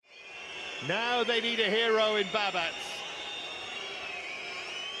Now they need a hero in Babats.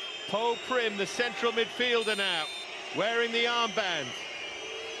 Paul Prim, the central midfielder now, wearing the armband.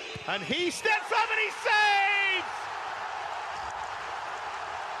 And he steps up and he saves!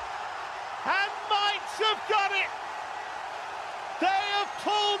 And Mainz have got it! They have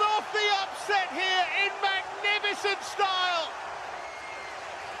pulled off the upset here in magnificent style!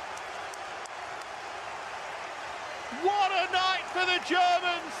 What a night for the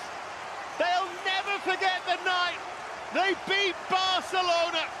Germans! They'll never forget the night they beat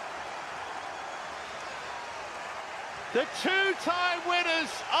Barcelona! The two-time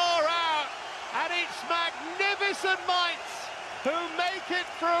winners are out, and it's magnificent Mainz who make it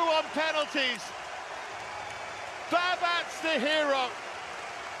through on penalties. Babats the hero,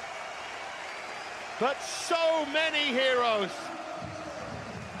 but so many heroes.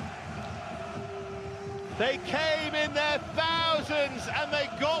 They came in their thousands and they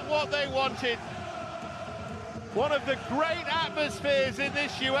got what they wanted. One of the great atmospheres in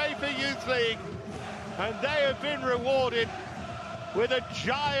this UEFA Youth League. And they have been rewarded with a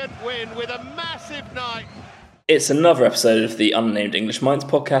giant win, with a massive night. It's another episode of the Unnamed English Minds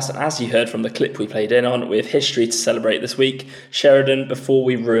podcast, and as you heard from the clip we played in on, we have history to celebrate this week. Sheridan, before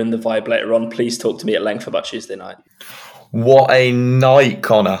we ruin the vibe later on, please talk to me at length about Tuesday night. What a night,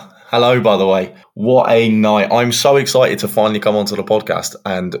 Connor. Hello, by the way. What a night. I'm so excited to finally come onto the podcast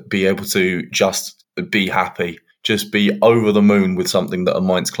and be able to just be happy, just be over the moon with something that a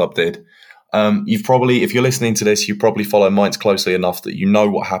Mainz club did. You've probably, if you're listening to this, you probably follow Mainz closely enough that you know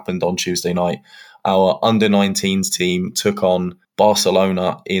what happened on Tuesday night. Our under-19s team took on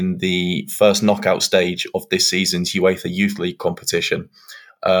Barcelona in the first knockout stage of this season's UEFA Youth League competition,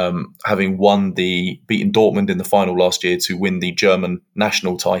 having beaten Dortmund in the final last year to win the German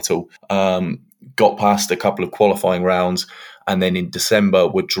national title, got past a couple of qualifying rounds, and then in December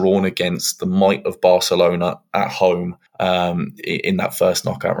were drawn against the might of Barcelona at home in that first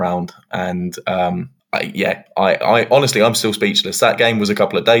knockout round. And I honestly, I'm still speechless. That game was a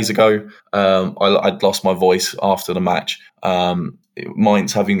couple of days ago. I'd lost my voice after the match.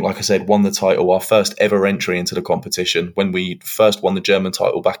 Mainz having, like I said, won the title, our first ever entry into the competition when we first won the German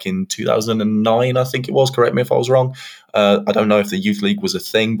title back in 2009, I think it was. Correct me if I was wrong. I don't know if the Youth League was a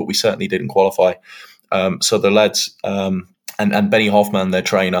thing, but we certainly didn't qualify. So the lads and Benny Hoffman, their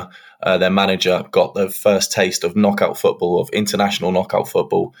trainer, their manager, got the first taste of knockout football, of international knockout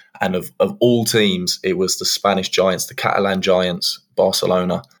football. And of all teams, it was the Spanish giants, the Catalan giants,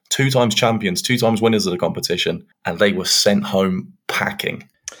 Barcelona, 2 times champions, 2 times winners of the competition. And they were sent home packing.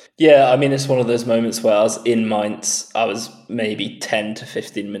 Yeah, I mean, it's one of those moments where I was in Mainz. I was maybe 10 to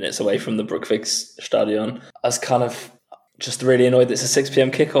 15 minutes away from the Stadion. I was kind of just really annoyed that it's a 6 p.m.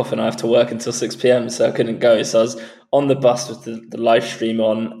 kickoff and I have to work until 6 p.m. so I couldn't go. So I was on the bus with the live stream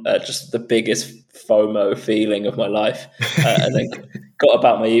on, just the biggest FOMO feeling of my life. And then got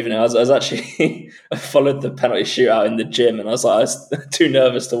about my evening. I was actually, I followed the penalty shootout in the gym and I was too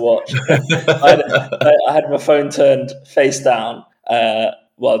nervous to watch. I had my phone turned face down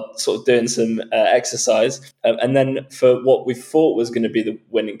while sort of doing some exercise. And then for what we thought was going to be the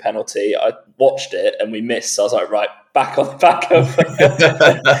winning penalty, I watched it and we missed. So I was like, right, back up,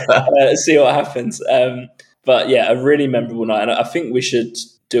 see what happens. But yeah, a really memorable night. And I think we should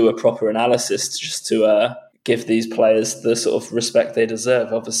do a proper analysis just to give these players the sort of respect they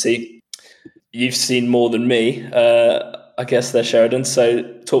deserve. Obviously, you've seen more than me, I guess, there, Sheridan. So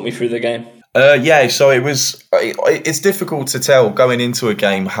talk me through the game. So it's difficult to tell going into a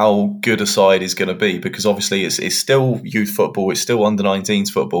game how good a side is going to be, because obviously it's still youth football, it's still under-19s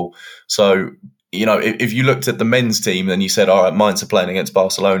football. So, you know, if you looked at the men's team and you said, all right, Mainz are playing against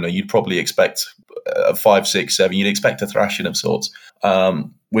Barcelona, you'd probably expect a 5, 6, 7. You'd expect a thrashing of sorts,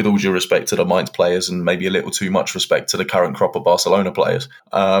 with all due respect to the Mainz players and maybe a little too much respect to the current crop of Barcelona players.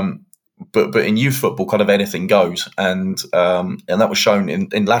 But in youth football, kind of anything goes, and that was shown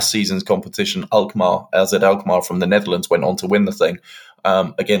in last season's competition. AZ Alkmaar from the Netherlands went on to win the thing.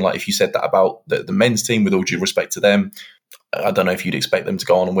 Again, like if you said that about the men's team, with all due respect to them, I don't know if you'd expect them to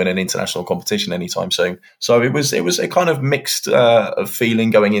go on and win an international competition anytime soon. So it was a kind of mixed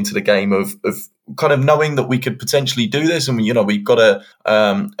feeling going into the game of kind of knowing that we could potentially do this, and we've got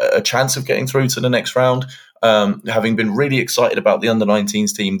a chance of getting through to the next round. Having been really excited about the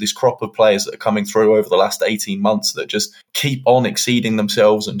under-19s team, this crop of players that are coming through over the last 18 months that just keep on exceeding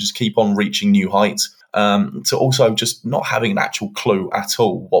themselves and just keep on reaching new heights. To also just not having an actual clue at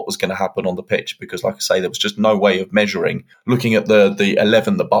all what was going to happen on the pitch, because like I say, there was just no way of measuring. Looking at the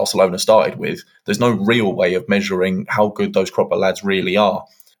 11 that Barcelona started with, there's no real way of measuring how good those crop of lads really are.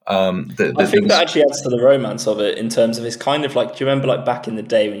 I think that actually adds to the romance of it in terms of it's kind of like, do you remember like back in the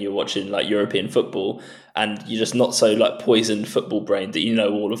day when you were watching like European football and you're just not so like poisoned football brain that you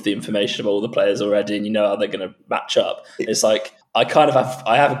know all of the information of all the players already and you know how they're going to match up. It's like I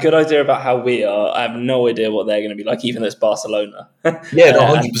have a good idea about how we are. I have no idea what they're going to be like, even though it's Barcelona. Yeah,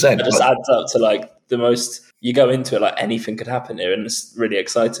 no, 100%. It just adds up to like the most. You go into it like anything could happen here, and it's really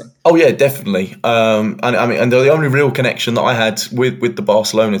exciting. Oh yeah, definitely. And I mean, and the only real connection that I had with the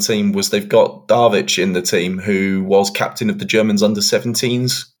Barcelona team was they've got Davic in the team, who was captain of the Germans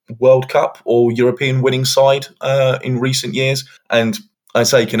under-17s World Cup or European winning side in recent years. And I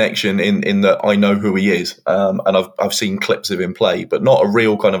say connection in that I know who he is, and I've seen clips of him play, but not a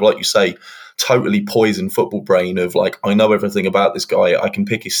real kind of, like you say, totally poisoned football brain of like, I know everything about this guy. I can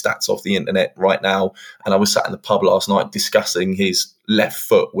pick his stats off the internet right now. And I was sat in the pub last night discussing his left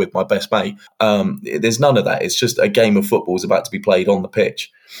foot with my best mate. There's none of that. It's just a game of football is about to be played on the pitch.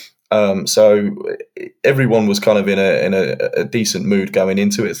 So everyone was kind of in a decent mood going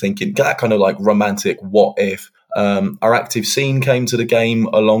into it, thinking that kind of like romantic what if. Our active scene came to the game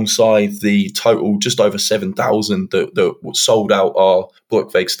alongside the total just over 7,000 that sold out our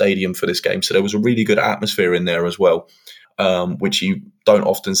Brookveg Stadium for this game. So there was a really good atmosphere in there as well, which you don't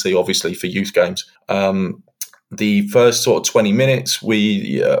often see, obviously, for youth games. The first sort of 20 minutes,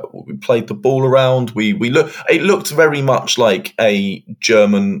 we played the ball around. It looked very much like a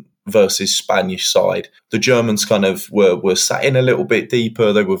German versus Spanish side. The Germans kind of were sat in a little bit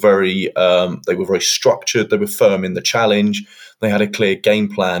deeper. They were very structured. They were firm in the challenge. They had a clear game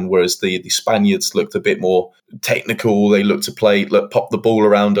plan, whereas the Spaniards looked a bit more technical. They looked to pop the ball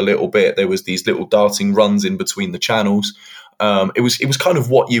around a little bit. There was these little darting runs in between the channels. It was kind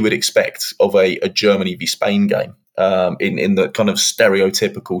of what you would expect of a Germany v Spain game, in the kind of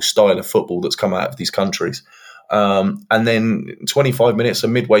stereotypical style of football that's come out of these countries. And then 25 minutes,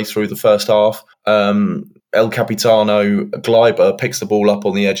 midway through the first half, El Capitano Gleiber picks the ball up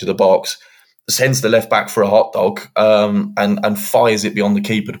on the edge of the box, sends the left back for a hot dog, and fires it beyond the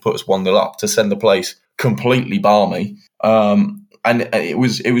keeper to put us 1-0 up to send the place completely balmy. And it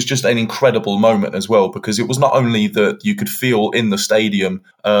was just an incredible moment as well, because it was not only that you could feel in the stadium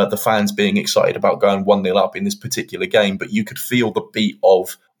the fans being excited about going 1-0 up in this particular game, but you could feel the beat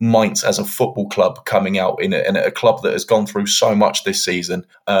of Mainz as a football club coming out in a club that has gone through so much this season.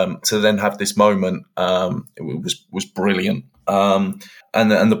 To then have this moment, it was brilliant. And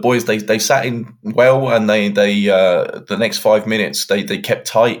the boys they sat in well, and they the next 5 minutes they kept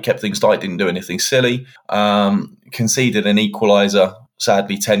things tight, didn't do anything silly. Conceded an equaliser,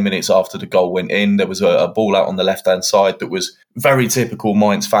 sadly, 10 minutes after the goal went in. There was a ball out on the left-hand side that was very typical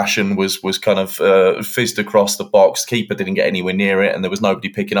Mainz fashion, was kind of fizzed across the box. Keeper didn't get anywhere near it, and there was nobody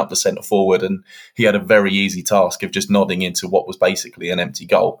picking up the centre-forward, and he had a very easy task of just nodding into what was basically an empty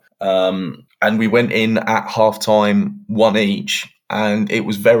goal. And we went in at half-time, 1 each, and it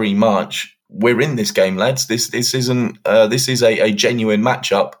was very much, we're in this game, lads. This is a genuine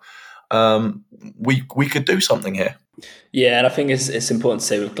matchup. We could do something here. Yeah, and I think it's important to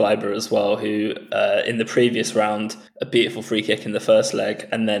say with Gleiber as well, who in the previous round, a beautiful free kick in the first leg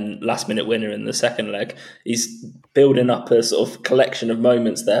and then last minute winner in the second leg. He's building up a sort of collection of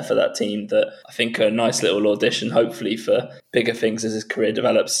moments there for that team that I think are a nice little audition, hopefully for bigger things as his career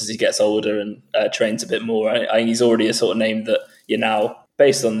develops, as he gets older and trains a bit more. I think he's already a sort of name that you're now,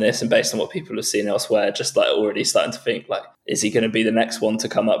 based on this and based on what people have seen elsewhere, just like already starting to think like, is he going to be the next one to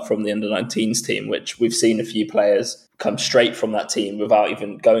come up from the under-19s team, which we've seen a few players come straight from that team without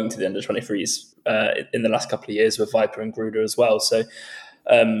even going to the under-23s in the last couple of years with Viper and Gruder as well. So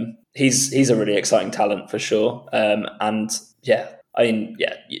he's a really exciting talent for sure. And yeah, I mean,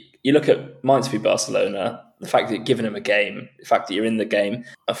 yeah, you look at Mainz v Barcelona, the fact that you're giving him a game, the fact that you're in the game.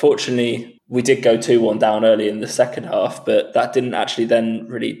 Unfortunately, we did go 2-1 down early in the second half, but that didn't actually then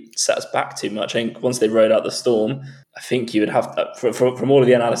really set us back too much. I think once they rode out the storm, I think you would have to, from all of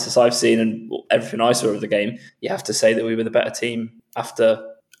the analysis I've seen and everything I saw of the game, you have to say that we were the better team after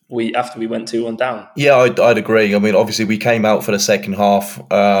we went 2-1 down. Yeah, I'd agree. I mean, obviously we came out for the second half,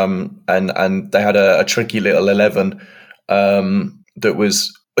 and they had a tricky little 11 that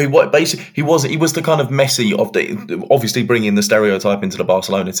was. He was the kind of Messi of the, obviously bringing the stereotype into the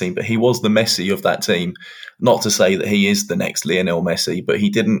Barcelona team, but he was the Messi of that team. Not to say that he is the next Lionel Messi, but he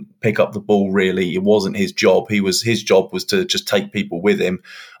didn't pick up the ball really. It wasn't his job. His job was to just take people with him,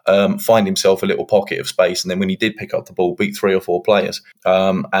 find himself a little pocket of space, and then when he did pick up the ball, beat 3 or 4 players.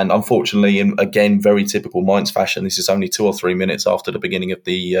 And unfortunately, in again very typical Mainz fashion, this is only 2 or 3 minutes after the beginning of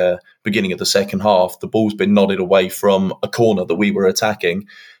the second half. The ball's been nodded away from a corner that we were attacking.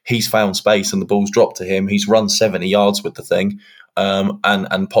 He's found space and the ball's dropped to him. He's run 70 yards with the thing.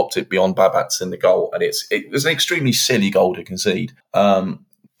 and popped it beyond Babats in the goal. And it was an extremely silly goal to concede.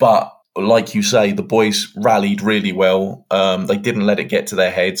 But like you say, the boys rallied really well. They didn't let it get to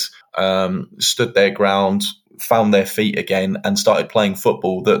their heads, stood their ground, found their feet again, and started playing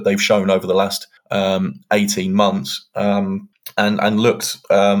football that they've shown over the last 18 months, and looked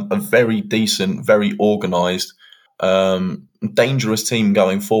a very decent, very organised, dangerous team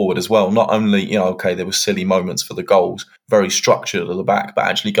going forward as well. Not only, okay, there were silly moments for the goals, very structured at the back, but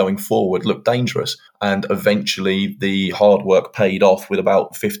actually going forward looked dangerous. And eventually the hard work paid off with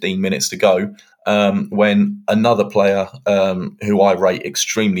about 15 minutes to go, when another player who I rate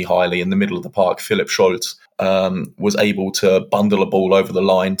extremely highly in the middle of the park, Philipp Scholz, was able to bundle a ball over the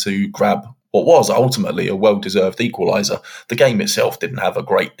line to grab what was ultimately a well-deserved equaliser. The game itself didn't have a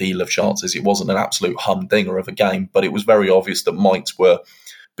great deal of chances. It wasn't an absolute humdinger of a game, but it was very obvious that Mainz were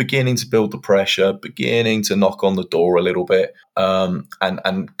beginning to build the pressure, beginning to knock on the door a little bit,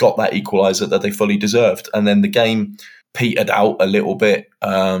 and got that equaliser that they fully deserved. And then the game petered out a little bit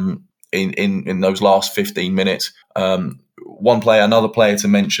in those last 15 minutes. Another player to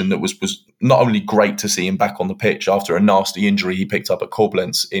mention that was not only great to see him back on the pitch after a nasty injury he picked up at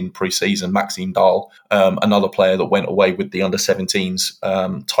Koblenz in pre-season, Maxime Dahl, another player that went away with the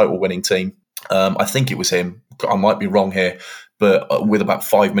under-17s title-winning team. I think it was him. I might be wrong here, but with about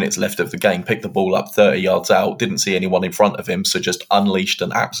 5 minutes left of the game, picked the ball up 30 yards out, didn't see anyone in front of him, so just unleashed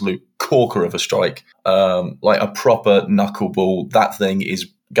an absolute corker of a strike, like a proper knuckleball. That thing is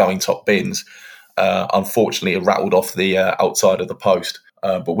going top bins. Unfortunately, it rattled off the outside of the post,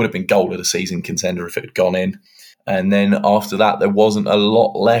 but would have been goal of the season contender if it had gone in. And then after that, there wasn't a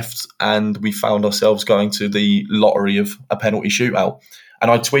lot left, and we found ourselves going to the lottery of a penalty shootout. And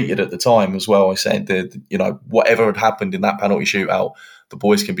I tweeted at the time as well, I said that, whatever had happened in that penalty shootout, the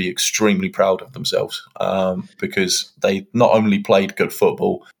boys can be extremely proud of themselves, because they not only played good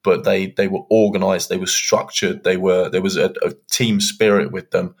football, but they were organised, they were structured, there was a team spirit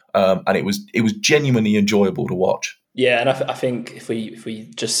with them, and it was genuinely enjoyable to watch. Yeah, and I think if we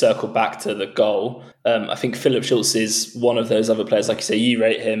just circle back to the goal, I think Philipp Schulz is one of those other players. Like you say, you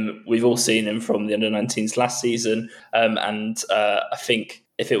rate him. We've all seen him from the under-19s last season, and I think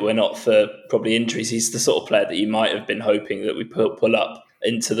if it were not for probably injuries, he's the sort of player that you might have been hoping that we pull up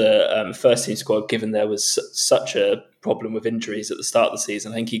into the first team squad, given there was such a problem with injuries at the start of the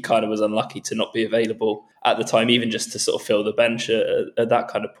season. I think he kind of was unlucky to not be available at the time, even just to sort of fill the bench at that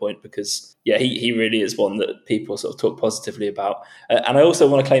kind of point, because he really is one that people sort of talk positively about. And I also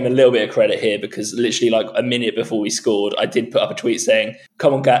want to claim a little bit of credit here, because literally like a minute before we scored, I did put up a tweet saying,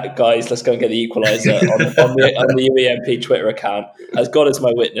 come on guys, let's go and get the equaliser on the UEMP Twitter account, as God is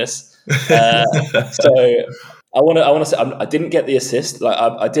my witness. So I want to say I didn't get the assist. Like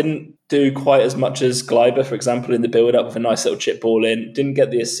I didn't do quite as much as Gleiber, for example, in the build-up with a nice little chip ball in. Didn't get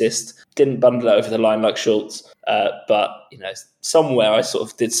the assist. Didn't bundle it over the line like Schultz. But somewhere I sort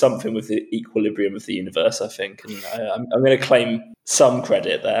of did something with the equilibrium of the universe, I think. And I'm going to claim some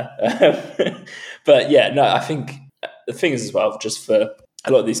credit there. But I think the thing is as well, just for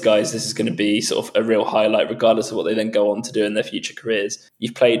a lot of these guys, this is going to be sort of a real highlight, regardless of what they then go on to do in their future careers.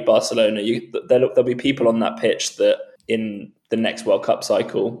 You've played Barcelona. There'll be people on that pitch that in the next World Cup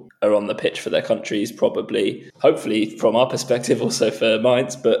cycle are on the pitch for their countries, probably, hopefully from our perspective, also for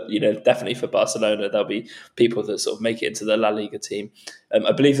Mainz, but definitely for Barcelona, there'll be people that sort of make it into the La Liga team.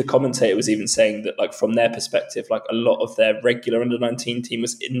 I believe the commentator was even saying that, like, from their perspective, like a lot of their regular under-19 team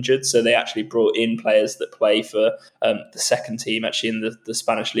was injured, so they actually brought in players that play for the second team, actually in the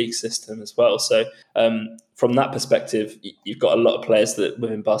Spanish league system as well. So from that perspective, you've got a lot of players that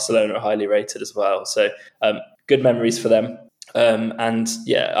within Barcelona are highly rated as well. So good memories for them. I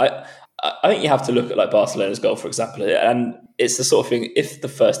think you have to look at like Barcelona's goal, for example, and it's the sort of thing, if the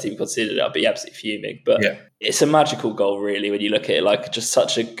first team considered it, I'd be absolutely fuming. But it's a magical goal, really, when you look at it, like just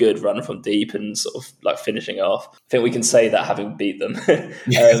such a good run from deep and sort of like finishing off. I think we can say that having beat them.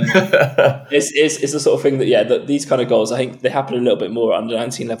 It's the sort of thing that these kind of goals, I think they happen a little bit more at under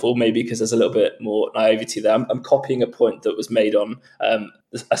 19 level, maybe because there's a little bit more naivety there. I'm copying a point that was made on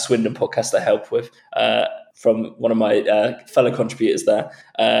a Swindon podcast I help with, from one of my fellow contributors there,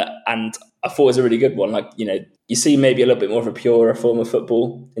 and I thought it was a really good one. Like, you see maybe a little bit more of a purer form of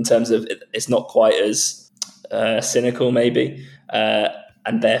football in terms of it's not quite as cynical, maybe,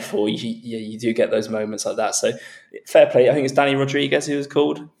 and therefore you do get those moments like that. So fair play. I think it's Danny Rodriguez who was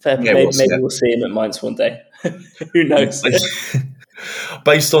called. Fair play. Maybe we'll see him at Mainz one day. Who knows?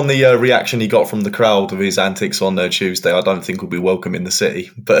 Based on the reaction he got from the crowd of his antics on Tuesday, I don't think he'll be welcome in the city.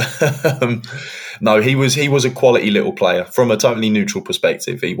 But no, he was a quality little player from a totally neutral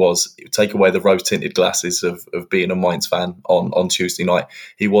perspective. He was. Take away the rose-tinted glasses of being a Mainz fan on Tuesday night.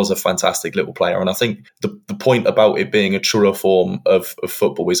 He was a fantastic little player, and I think the point about it being a truer form of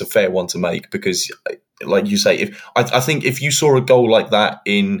football is a fair one to make, because, like you say, I think if you saw a goal like that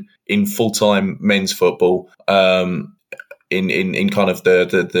in full-time men's football, in kind of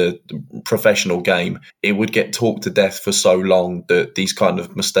the professional game, it would get talked to death for so long that these kind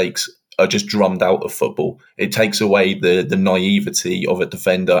of mistakes are just drummed out of football. It takes away the naivety of a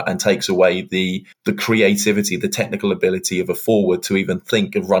defender and takes away the creativity, the technical ability of a forward to even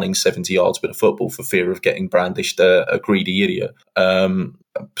think of running 70 yards with a football for fear of getting brandished a greedy idiot.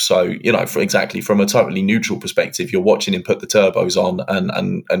 So, from a totally neutral perspective, you're watching him put the turbos on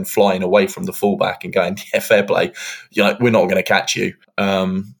and flying away from the fullback and going, yeah, fair play. We're not going to catch you.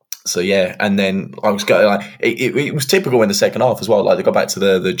 So yeah, and then I was going like it was typical in the second half as well. Like, they got back to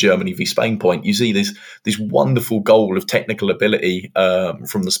the Germany v Spain point. You see this wonderful goal of technical ability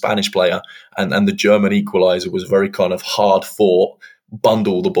from the Spanish player, and the German equaliser was very kind of hard fought,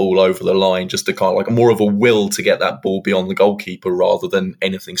 bundle the ball over the line, just to kind of like more of a will to get that ball beyond the goalkeeper rather than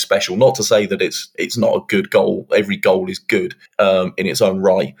anything special. Not to say that it's not a good goal. Every goal is good in its own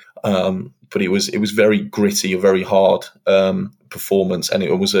right, but it was very gritty, a very hard performance, and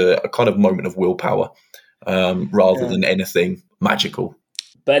it was a kind of moment of willpower rather than anything magical.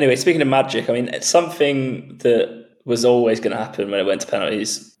 But anyway, speaking of magic, I mean, it's something that was always going to happen when it went to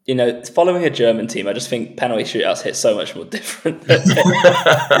penalties. Following a German team, I just think penalty shootouts hit so much more different. It's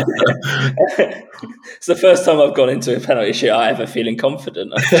the first time I've gone into a penalty shootout ever feeling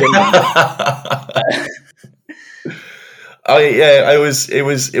confident.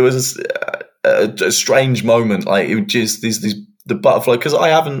 It was a strange moment. Like, it was just the butterfly, because I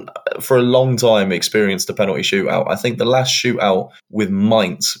haven't for a long time experienced a penalty shootout. I think the last shootout with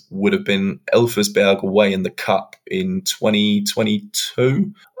Mainz would have been Elversberg away in the cup in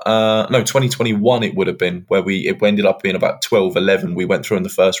 2022. 2021 it would have been, where it ended up being about 12-11. We went through in the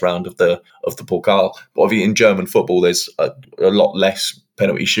first round of the Pokal. But obviously in German football, there's a lot less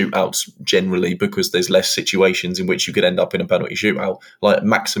penalty shootouts generally, because there's less situations in which you could end up in a penalty shootout. Like,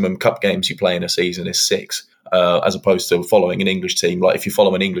 maximum cup games you play in a season is 6. As opposed to following an English team. Like, if you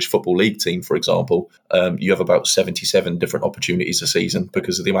follow an English Football League team, for example, you have about 77 different opportunities a season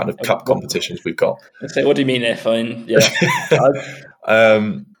because of the amount of cup competitions we've got. So what do you mean if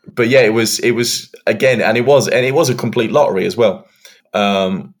but yeah, it was again, and it was a complete lottery as well.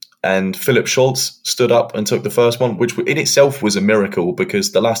 And Philipp Schulz stood up and took the first one, which in itself was a miracle,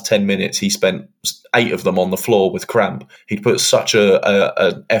 because the last 10 minutes he spent 8 of them on the floor with cramp. He'd put such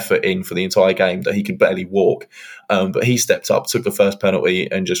an effort in for the entire game that he could barely walk. But he stepped up, took the first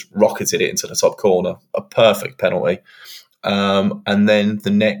penalty, and just rocketed it into the top corner. A perfect penalty. And then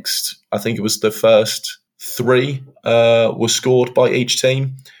the next, I think it was the first 3 were scored by each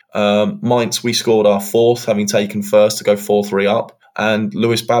team. Mainz, we scored our 4th, having taken first to go 4-3 up. And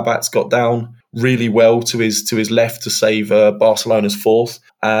Luis Babatz got down really well to his left to save Barcelona's 4th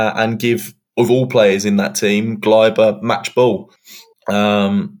and give, of all players in that team, Gleiber match ball.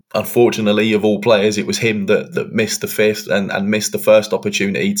 Unfortunately, of all players, it was him that missed the 5th and missed the first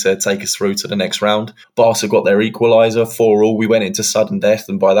opportunity to take us through to the next round. Barca got their equaliser 4-4. We went into sudden death,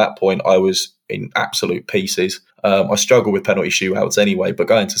 and by that point, I was in absolute pieces. I struggle with penalty shootouts anyway, but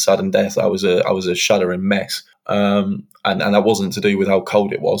going to sudden death, I was a shuddering mess. And that wasn't to do with how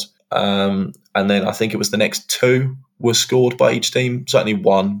cold it was. And then I think it was the next 2 were scored by each team. Certainly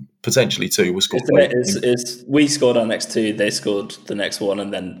 1, potentially 2 were scored by each team. We scored our next 2, they scored the next 1,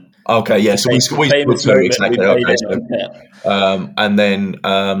 and then... Okay, yeah, so we scored 2, exactly. Okay, and then,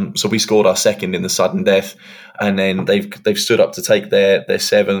 so we scored our 2nd in the sudden death, and then they've stood up to take their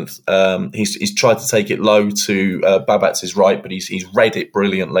 7th. He's tried to take it low to Babatz's right, but he's read it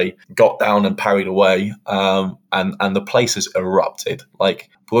brilliantly, got down and parried away, and the place has erupted. Like,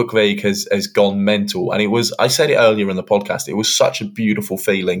 Brugweg has gone mental. And I said it earlier in the podcast, it was such a beautiful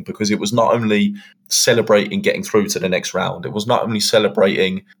feeling, because it was not only celebrating getting through to the next round, it was not only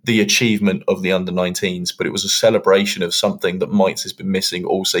celebrating the achievement of the under-19s, but it was a celebration of something that Mainz has been missing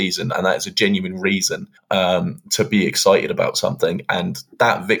all season, and that is a genuine reason to be excited about something. And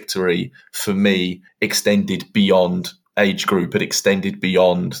that victory, for me, extended beyond age group. It extended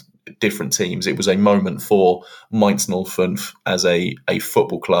beyond different teams. It was a moment for Mainz 05 as a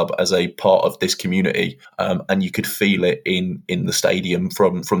football club, as a part of this community, and you could feel it in the stadium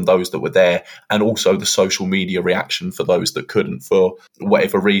from those that were there, and also the social media reaction for those that couldn't for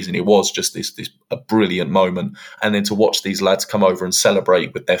whatever reason. It was just a brilliant moment, and then to watch these lads come over and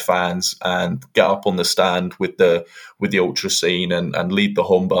celebrate with their fans and get up on the stand with the ultra scene and lead the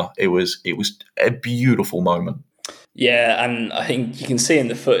Humber. It was a beautiful moment. Yeah, and I think you can see in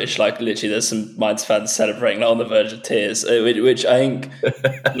the footage, like literally there's some Mainz fans celebrating, like, on the verge of tears, which I think,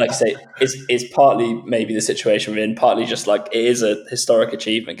 like you say, is partly maybe the situation we're in, partly just like it is a historic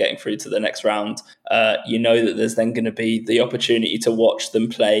achievement getting through to the next round. You know that there's then going to be the opportunity to watch them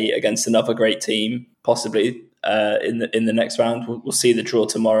play against another great team, possibly in the next round. We'll see the draw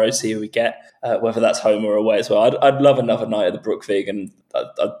tomorrow, see who we get, whether that's home or away as well. I'd love another night at the Brookvig, and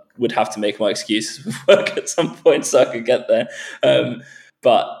I would have to make my excuses with work at some point so I could get there.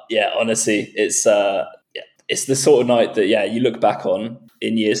 But yeah, honestly, it's the sort of night that you look back on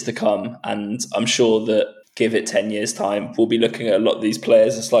in years to come, and I'm sure that give it 10 years time, we'll be looking at a lot of these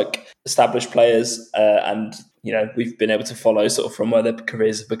players as like established players, and we've been able to follow sort of from where their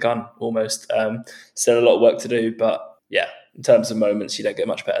careers have begun almost. Still a lot of work to do, but yeah, in terms of moments, you don't get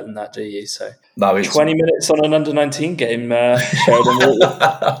much better than that, do you? So no, 20 minutes on an under-19 game, Sheridan.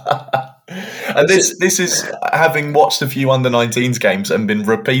 And this is having watched a few under-19s games and been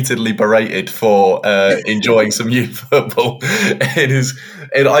repeatedly berated for enjoying some youth football.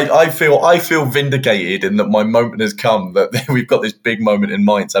 I feel vindicated in that my moment has come, that we've got this big moment in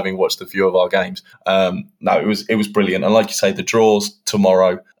Mainz having watched a few of our games. No, it was brilliant, and like you say, the draws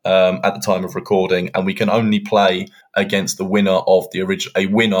tomorrow at the time of recording, and we can only play against the winner of a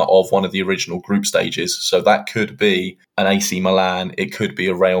winner of one of the original group stages. So that could be an AC Milan, it could be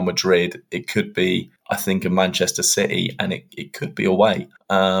a Real Madrid, it could be, I think, a Manchester City, and it could be away.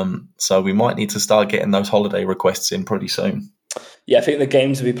 So we might need to start getting those holiday requests in pretty soon. Yeah, I think the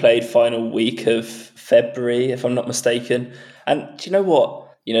games will be played final week of February, if I'm not mistaken. And do you know what?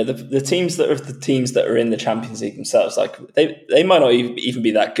 The teams that are in the Champions League themselves, like they might not even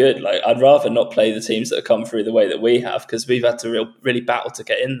be that good. Like, I'd rather not play the teams that have come through the way that we have, because we've had to really battle to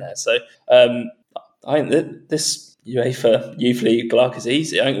get in there. So I think this UEFA Youth League Glark is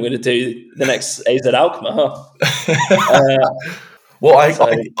easy. I think we're going to do the next AZ Alkmaar. Well,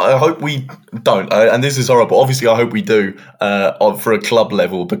 I hope we don't, and this is horrible. Obviously, I hope we do for a club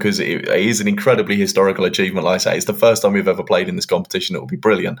level, because it is an incredibly historical achievement. Like I say, it's the first time we've ever played in this competition. It will be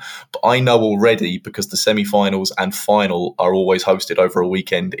brilliant. But I know already, because the semi-finals and final are always hosted over a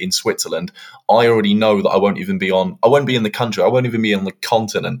weekend in Switzerland, I already know that I won't even be in the country. I won't even be on the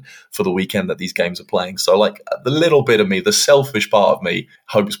continent for the weekend that these games are playing. So, like, the little bit of me, the selfish part of me,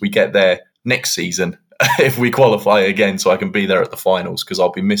 hopes we get there next season if we qualify again, so I can be there at the finals, because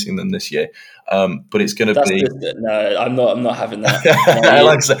I'll be missing them this year. But it's going to be... No, I'm not having that.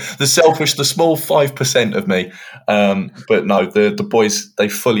 Like I said, the selfish, the small 5% of me. But no, the boys, they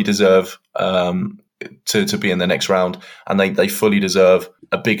fully deserve to be in the next round, and they fully deserve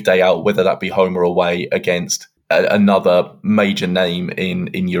a big day out, whether that be home or away, against another major name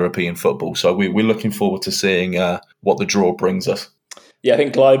in European football. So we're looking forward to seeing what the draw brings us. Yeah, I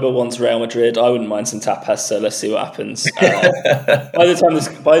think Gleiber wants Real Madrid. I wouldn't mind some tapas, so let's see what happens. By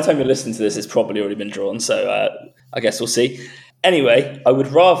the time you listen to this, it's probably already been drawn, so I guess we'll see. Anyway, I would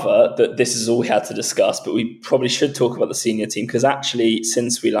rather that this is all we had to discuss, but we probably should talk about the senior team, because actually,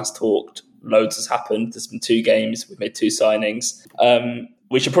 since we last talked, loads has happened. There's been 2 games. We've made 2 signings.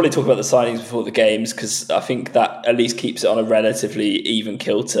 We should probably talk about the signings before the games, because I think that at least keeps it on a relatively even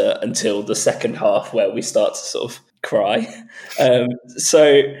kilter until the second half, where we start to sort of cry.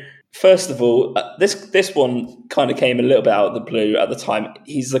 So first of all, this one kind of came a little bit out of the blue at the time.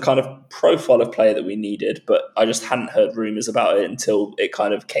 He's the kind of profile of player that we needed, but I just hadn't heard rumours about it until it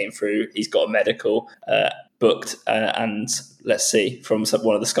kind of came through. He's got a medical booked, and let's see, from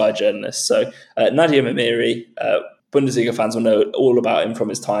one of the Sky journalists. So Nadia Mamiri, Bundesliga fans will know all about him from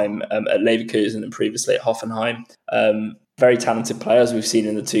his time at Leverkusen and previously at Hoffenheim. Very talented player, as we've seen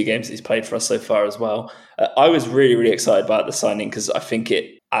in the 2 games he's played for us so far as well. I was really, really excited about the signing, because I think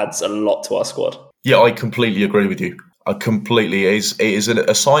it adds a lot to our squad. Yeah, I completely agree with you. It is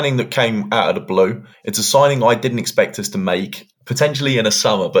a signing that came out of the blue. It's a signing I didn't expect us to make, potentially in a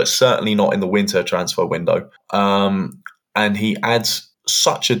summer, but certainly not in the winter transfer window. And he adds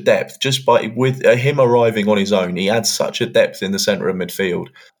such a depth with him arriving on his own. He adds such a depth in the centre of midfield,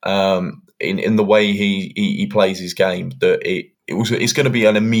 in the way he plays his game, that it's going to be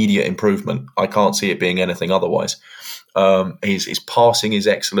an immediate improvement. I can't see it being anything otherwise. His passing is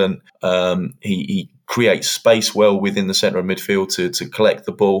excellent. He creates space well within the centre of midfield to collect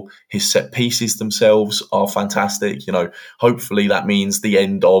the ball. His set pieces themselves are fantastic. Hopefully that means the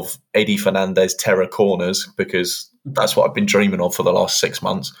end of Eddie Fernandez terror corners, because that's what I've been dreaming of for the last 6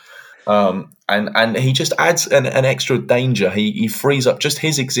 months. And he just adds an extra danger. He frees up just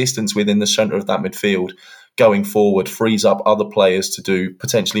his existence within the centre of that midfield going forward, frees up other players to do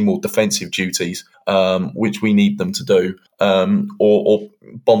potentially more defensive duties, which we need them to do, or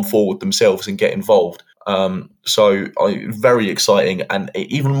bomb forward themselves and get involved. Very exciting, and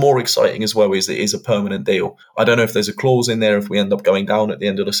even more exciting as well is it is a permanent deal. I don't know if there's a clause in there if we end up going down at the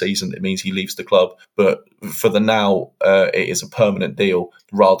end of the season, it means he leaves the club. But for the now, it is a permanent deal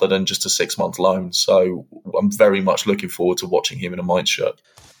rather than just a 6-month loan. So I'm very much looking forward to watching him in a Mainz shirt.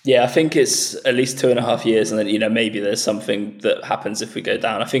 Yeah, I think it's at least 2.5 years, and then maybe there's something that happens if we go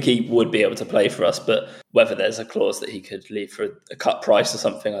down. I think he would be able to play for us, but whether there's a clause that he could leave for a cut price or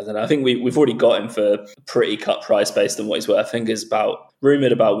something, I don't know. I think we've already got him for a pretty cut price based on what he's worth. I think is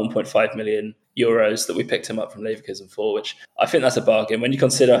rumoured about 1.5 million euros that we picked him up from Leverkusen for, which I think that's a bargain. When you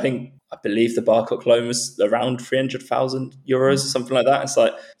consider, I believe the Barcock loan was around 300,000 euros or something like that. It's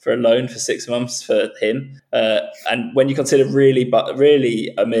like for a loan for 6 months for him. And when you consider really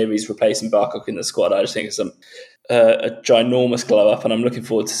Amiri's replacing Barcock in the squad, I just think it's a ginormous glow up, and I'm looking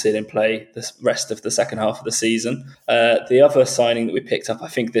forward to seeing him play the rest of the second half of the season. The other signing that we picked up, I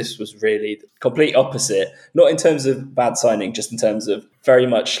think this was really the complete opposite, not in terms of bad signing, just in terms of very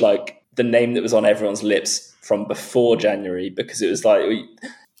much like the name that was on everyone's lips from before January, because it was like,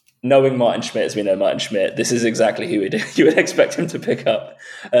 knowing Martin Schmidt as we know Martin Schmidt, this is exactly who you would expect him to pick up.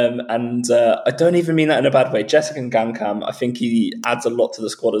 And I don't even mean that in a bad way. Jessica Gamcam, I think he adds a lot to the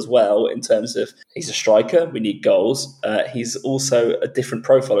squad as well in terms of he's a striker. We need goals. He's also a different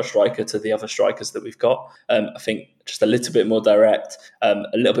profile of striker to the other strikers that we've got. I think just a little bit more direct, a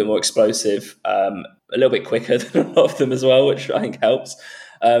little bit more explosive, a little bit quicker than a lot of them as well, which I think helps.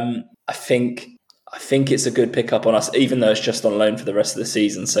 I think it's a good pickup on us, even though it's just on loan for the rest of the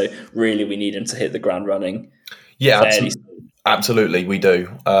season. So really, we need him to hit the ground running. Yeah, absolutely, we do.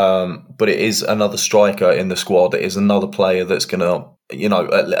 But it is another striker in the squad. It is another player that's going to,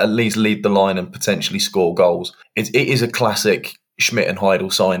 at least lead the line and potentially score goals. It is a classic Schmidt and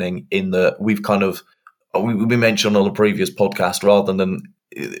Heidel signing in that we mentioned on the previous podcast, rather than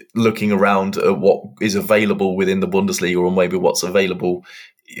looking around at what is available within the Bundesliga or maybe what's available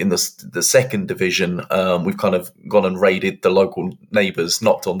in the second division, we've kind of gone and raided the local neighbours,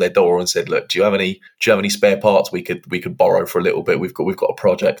 knocked on their door and said, "Look, do you have any spare parts we could borrow for a little bit? We've got a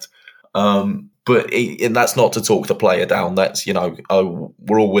project." But that's not to talk the player down. That's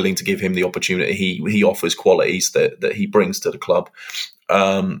we're all willing to give him the opportunity. He offers qualities that he brings to the club,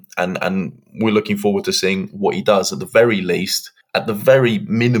 and we're looking forward to seeing what he does. At the very least, at the very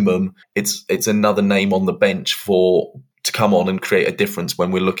minimum, it's another name on the bench to come on and create a difference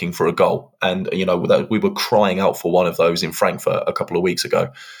when we're looking for a goal. And, we were crying out for one of those in Frankfurt a couple of weeks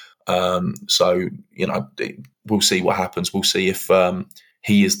ago. So, we'll see what happens. We'll see if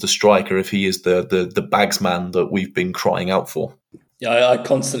he is the striker, if he is the bagsman that we've been crying out for. Yeah, I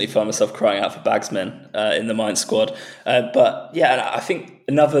constantly find myself crying out for bagsmen in the Mainz squad. But yeah, I think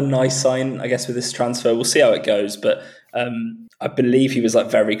another nice sign, I guess, with this transfer, we'll see how it goes. But I believe he was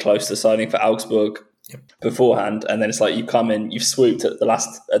very close to signing for Augsburg beforehand, and then it's like you come in, you've swooped at the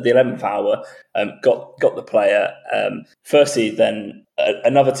 11th hour, got the player. Firstly, then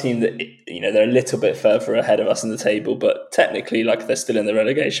another team that they're a little bit further ahead of us in the table, but technically, they're still in the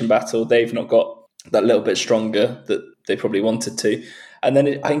relegation battle. They've not got that little bit stronger that they probably wanted to. And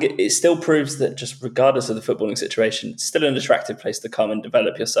then I think it still proves that just regardless of the footballing situation, it's still an attractive place to come and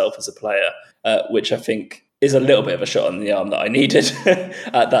develop yourself as a player, which I think is a little bit of a shot on the arm that I needed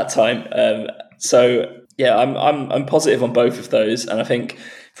at that time. So yeah, I'm positive on both of those, and I think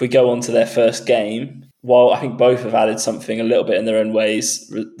if we go on to their first game, while I think both have added something a little bit in their own ways,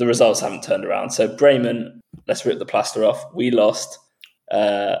 the results haven't turned around. So Bremen, let's rip the plaster off. We lost.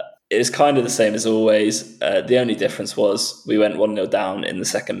 It was kind of the same as always. The only difference was we went 1-0 down in the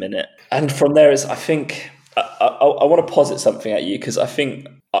second minute, and from there I think I want to posit something at you, because I think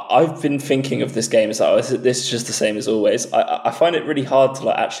I've been thinking of this game as this is just the same as always. I find it really hard to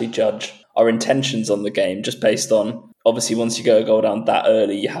actually judge our intentions on the game just based on, obviously, once you go a goal down that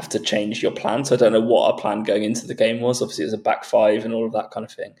early, you have to change your plan. So I don't know what our plan going into the game was. Obviously, it was a back five and all of that kind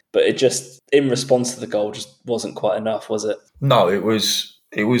of thing. But it just, in response to the goal, just wasn't quite enough, was it? No, it was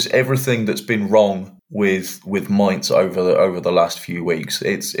everything that's been wrong with Mainz over the last few weeks.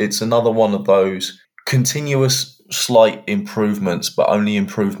 It's another one of those continuous slight improvements, but only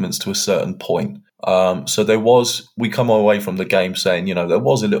improvements to a certain point. So we come away from the game saying, there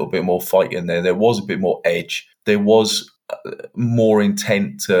was a little bit more fight in there. There was a bit more edge. There was more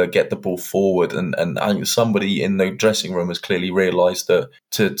intent to get the ball forward. And I think somebody in the dressing room has clearly realised that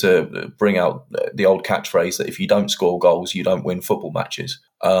to bring out the old catchphrase that if you don't score goals, you don't win football matches.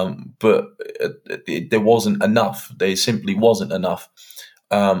 But there wasn't enough. There simply wasn't enough.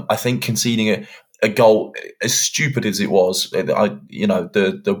 I think conceding a goal, as stupid as it was,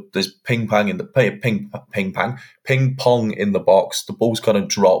 there's ping pong in the box. The ball's kind of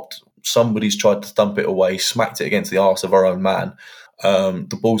dropped. Somebody's tried to thump it away, smacked it against the arse of our own man.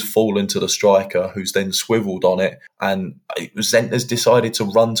 The ball's fallen to the striker, who's then swiveled on it, and Zentner's decided to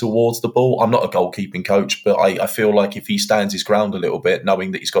run towards the ball. I'm not a goalkeeping coach, but I feel like if he stands his ground a little bit,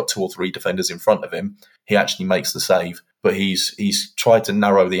 knowing that he's got 2 or 3 defenders in front of him, he actually makes the save. But he's tried to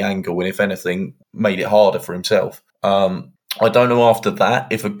narrow the angle, and if anything, made it harder for himself. I don't know after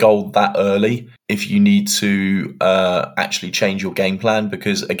that, if a goal that early, if you need to actually change your game plan,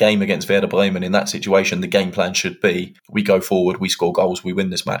 because a game against Werder Bremen in that situation, the game plan should be, we go forward, we score goals, we win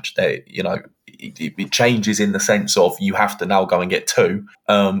this match. It changes in the sense of you have to now go and get 2,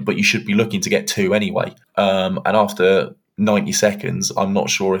 but you should be looking to get 2 anyway. And after 90 seconds, I'm not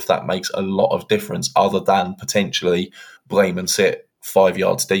sure if that makes a lot of difference other than potentially Bremen sit 5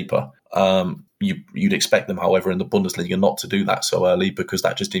 yards deeper. You'd expect them, however, in the Bundesliga not to do that so early because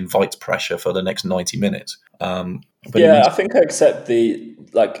that just invites pressure for the next 90 minutes. I think I accept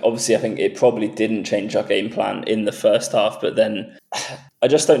obviously I think it probably didn't change our game plan in the first half, but then I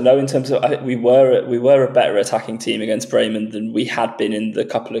just don't know in terms of, we were a better attacking team against Bremen than we had been in the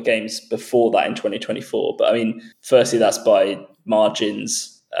couple of games before that in 2024. But I mean, firstly, that's by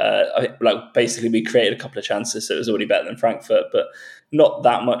margins. Basically we created a couple of chances, so it was already better than Frankfurt, but not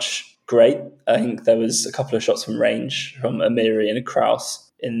that much great. I think there was a couple of shots from range from Amiri and Kraus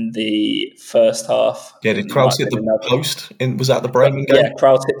in the first half. Yeah, did Kraus hit the post? Was that the Bremen game? Yeah,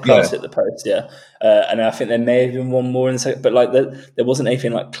 Kraus hit the post, yeah. And I think there may have been one more in the second, but there wasn't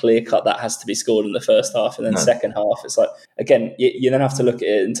anything clear cut that has to be scored in the first half. And then second half, it's again, you then have to look at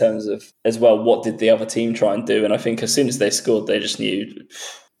it in terms of, as well, what did the other team try and do? And I think as soon as they scored, they just knew,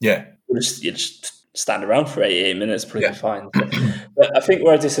 you just stand around for 88 minutes, pretty fine. But I think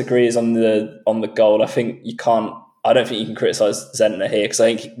where I disagree is on the goal. I don't think you can criticise Zentner here, because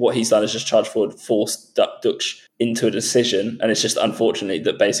I think what he's done is just charge forward, forced Dux into a decision, and it's just unfortunate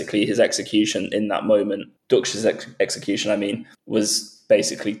that basically his execution in that moment, Dux's execution, was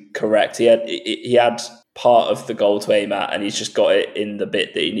basically correct. He had part of the goal to aim at, and he's just got it in the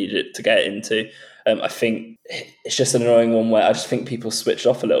bit that he needed it to get into. I think it's just an annoying one where I just think people switched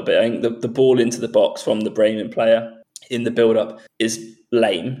off a little bit. I think the ball into the box from the Bremen player in the build-up is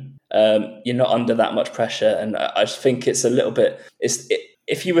lame. You're not under that much pressure, and I just think it's a little bit.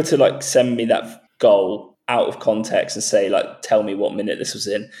 If you were to send me that goal out of context and say tell me what minute this was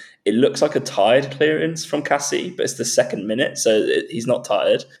in, it looks like a tired clearance from Cassie, but it's the second minute, so he's not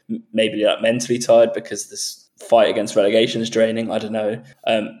tired. Maybe mentally tired because this fight against relegation is draining. I don't know,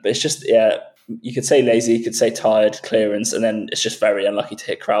 but it's just you could say lazy, you could say tired clearance, and then it's just very unlucky to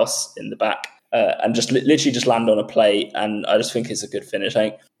hit Kraus in the back. And just literally just land on a plate, and I just think it's a good finish.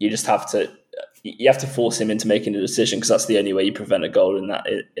 I think you just have to force him into making a decision, because that's the only way you prevent a goal in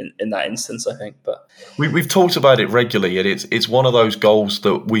that instance, I think. But we've talked about it regularly, and it's one of those goals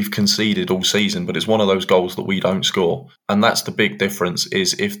that we've conceded all season, but it's one of those goals that we don't score, and that's the big difference.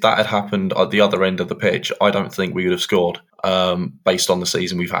 Is if that had happened at the other end of the pitch, I don't think we would have scored, based on the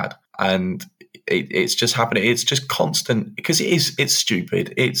season we've had. And it's just happening. It's just constant, because it's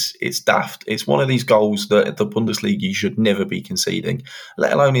stupid. It's daft. It's one of these goals that at the Bundesliga you should never be conceding,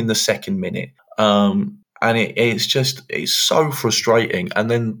 let alone in the second minute. And it's so frustrating.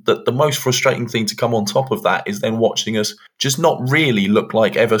 And then the most frustrating thing to come on top of that is then watching us just not really look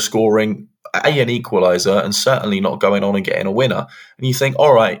like ever scoring an equaliser, and certainly not going on and getting a winner. And you think,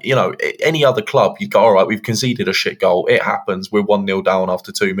 all right, any other club, you'd go, all right, we've conceded a shit goal. It happens. We're 1-0 down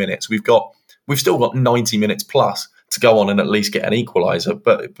after 2 minutes. We've still got 90 minutes plus to go on and at least get an equaliser.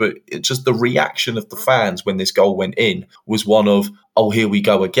 But it's just the reaction of the fans when this goal went in was one of, oh, here we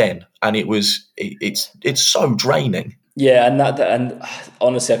go again. And it's so draining. Yeah, and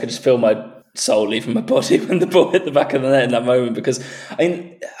honestly, I could just feel my soul leaving my body when the ball hit the back of the net in that moment, because I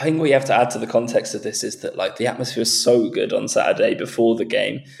think what you have to add to the context of this is that the atmosphere was so good on Saturday before the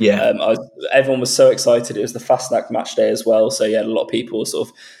game. Yeah, everyone was so excited. It was the Fastnacht match day as well, so you had a lot of people sort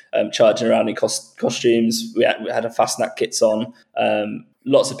of charging around in costumes. We had a Fastnacht kits on.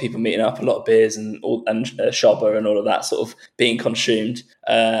 Lots of people meeting up, a lot of beers and shopper and all of that sort of being consumed.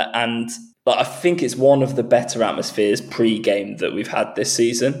 And I think it's one of the better atmospheres pre-game that we've had this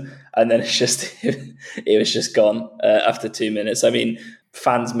season. and then it was just gone after 2 minutes. I mean,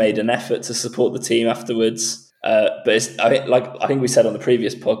 fans made an effort to support the team afterwards. But I think we said on the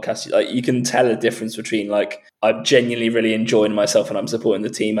previous podcast, like you can tell a difference between like I'm genuinely really enjoying myself and I'm supporting the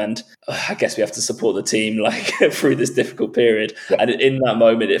team, and I guess we have to support the team like through this difficult period. Yeah. And in that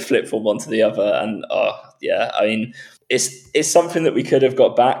moment, it flipped from one to the other, and I mean, it's something that we could have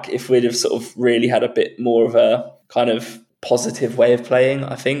got back if we'd have sort of really had a bit more of a kind of positive way of playing,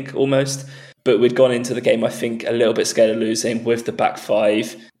 I think, almost. But we'd gone into the game, I think, a little bit scared of losing with the back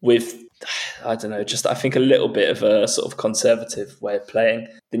five, with, I don't know, just I think a little bit of a sort of conservative way of playing.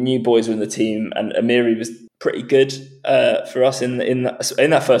 The new boys were in the team, and Amiri was pretty good for us in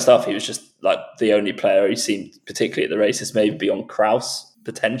that first half. He was just like the only player who seemed, particularly at the races, maybe beyond Kraus,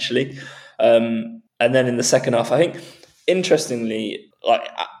 potentially. And then in the second half, I think, interestingly, like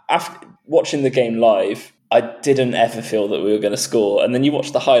after watching the game live, I didn't ever feel that we were going to score. And then you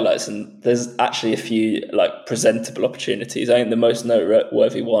watch the highlights and there's actually a few like presentable opportunities. I think the most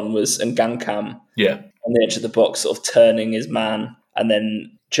noteworthy one was Ngankam on the edge of the box, sort of turning his man and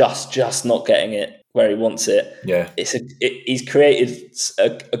then just not getting it where he wants it. Yeah, he's created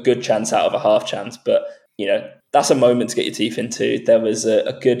a good chance out of a half chance, but you know, that's a moment to get your teeth into. There was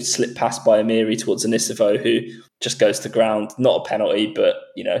a good slip pass by Amiri towards Anisovo, who just goes to ground. Not a penalty, but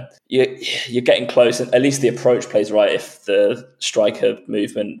you know, you're getting close. And at least the approach plays right if the striker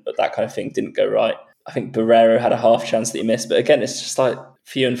movement, that kind of thing, didn't go right. I think Barrero had a half chance that he missed, but again, it's just like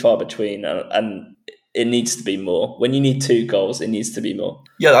few and far between, and it needs to be more. When you need 2 goals, it needs to be more.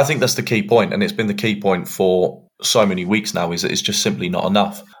 Yeah, I think that's the key point, and it's been the key point for so many weeks now, is that it's just simply not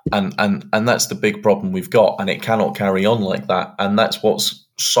enough. And that's the big problem we've got, and it cannot carry on like that. And that's what's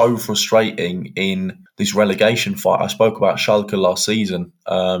so frustrating in this relegation fight. I spoke about Schalke last season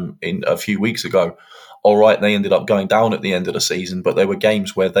in a few weeks ago. All right, they ended up going down at the end of the season, but there were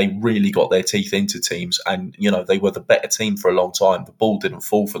games where they really got their teeth into teams, and you know, they were the better team for a long time. The ball didn't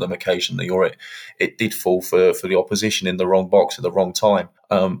fall for them occasionally, or it did fall for the opposition in the wrong box at the wrong time.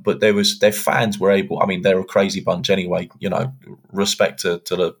 But their fans were able. I mean, they're a crazy bunch anyway. You know, respect to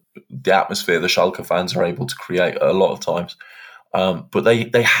the atmosphere the Schalke fans are able to create a lot of times. But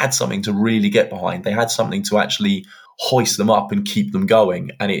they had something to really get behind. They had something to actually hoist them up and keep them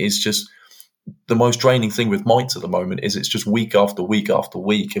going, and it is just. The most draining thing with Mainz at the moment is it's just week after week after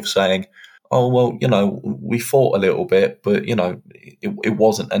week of saying, oh, well, you know, we fought a little bit, but, you know, it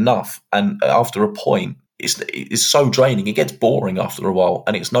wasn't enough. And after a point, it's so draining. It gets boring after a while.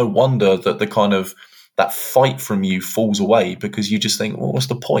 And it's no wonder that that fight from you falls away, because you just think, well, what's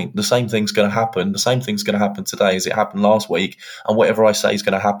the point? The same thing's going to happen. The same thing's going to happen today as it happened last week. And whatever I say is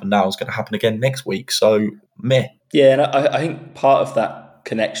going to happen now is going to happen again next week. So, meh. Yeah, and I think part of that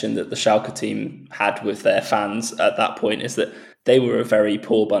connection that the Schalke team had with their fans at that point is that they were a very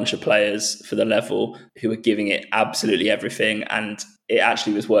poor bunch of players for the level who were giving it absolutely everything, and it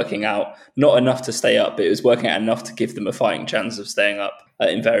actually was working out. Not enough to stay up, but it was working out enough to give them a fighting chance of staying up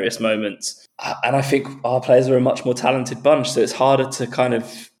in various moments. And I think our players are a much more talented bunch, so it's harder to kind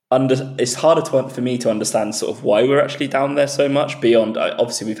of for me to understand sort of why we're actually down there so much. Beyond,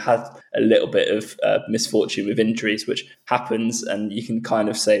 obviously, we've had a little bit of misfortune with injuries, which happens, and you can kind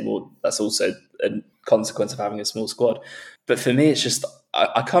of say, well, that's also a consequence of having a small squad. But for me, it's just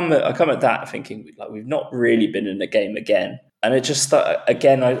I come at that thinking like we've not really been in the game again, and it just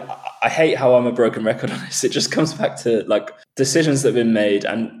again I hate how I'm a broken record on this. It just comes back to like decisions that have been made,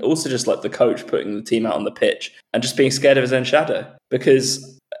 and also just like the coach putting the team out on the pitch and just being scared of his own shadow.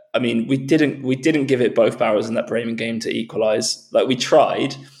 Because I mean, we didn't give it both barrels in that Bremen game to equalise. Like we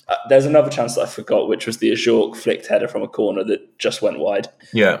tried. There's another chance that I forgot, which was the Ajorc flicked header from a corner that just went wide.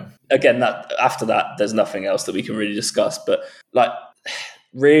 Yeah. Again, that after that, there's nothing else that we can really discuss. But like,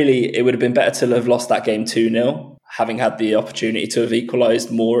 really, it would have been better to have lost that game 2-0, having had the opportunity to have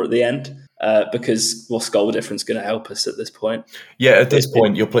equalised more at the end. Because what's goal difference going to help us at this point? Yeah, at this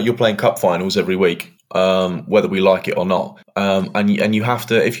point, you're playing cup finals every week, whether we like it or not. And you have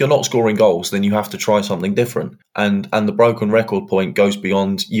to, if you're not scoring goals, then you have to try something different. And the broken record point goes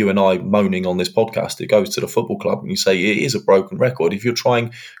beyond you and I moaning on this podcast. It goes to the football club, and you say it is a broken record. If you're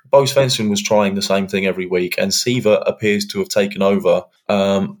trying, Bo Svensson was trying the same thing every week, and Siva appears to have taken over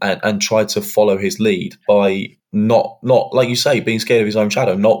and tried to follow his lead by not like you say, being scared of his own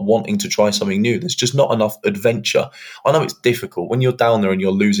shadow, not wanting to try something new. There's just not enough adventure. I know it's difficult when you're down there and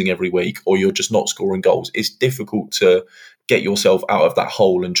you're losing every week, or you're just not scoring goals. It's difficult to get yourself out of that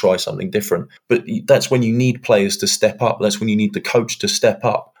hole and try something different. But that's when you need players to step up. That's when you need the coach to step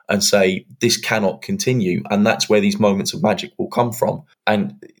up and say, this cannot continue. And that's where these moments of magic will come from.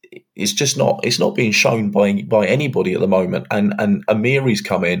 And it's just not being shown by anybody at the moment. And Amiri's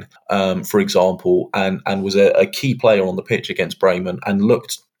come in, for example, and was a key player on the pitch against Bremen and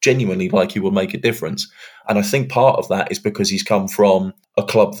looked genuinely like he will make a difference. And I think part of that is because he's come from a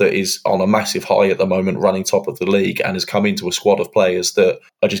club that is on a massive high at the moment, running top of the league, and has come into a squad of players that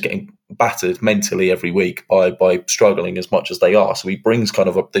are just getting battered mentally every week by struggling as much as they are. So he brings kind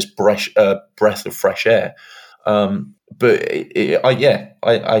of this breath of fresh air. But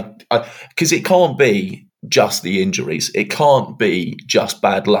because it can't be just the injuries. It can't be just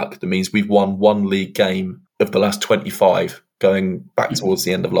bad luck. That means we've won one league game of the last 25 going back towards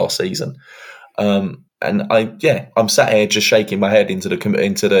the end of last season. And I'm sat here just shaking my head into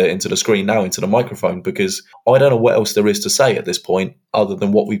the screen now, into the microphone, because I don't know what else there is to say at this point other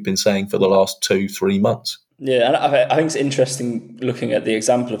than what we've been saying for the last 2-3 months. Yeah, and I think it's interesting looking at the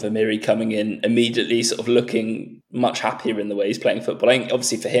example of Amiri coming in immediately, sort of looking much happier in the way he's playing football. I think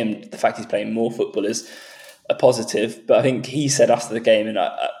obviously for him, the fact he's playing more football is a positive. But I think he said after the game, and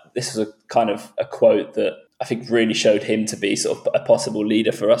this was a kind of a quote that I think really showed him to be sort of a possible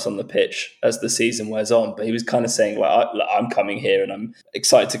leader for us on the pitch as the season wears on. But he was kind of saying, like, I'm coming here and I'm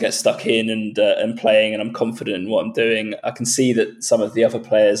excited to get stuck in and playing, and I'm confident in what I'm doing. I can see that some of the other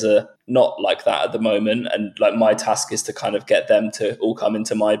players are not like that at the moment, and like my task is to kind of get them to all come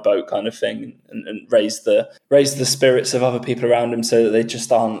into my boat, kind of thing, and raise the spirits of other people around them so that they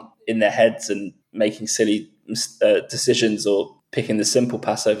just aren't in their heads and making silly decisions or picking the simple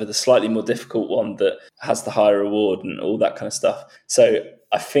pass over the slightly more difficult one that has the higher reward and all that kind of stuff. So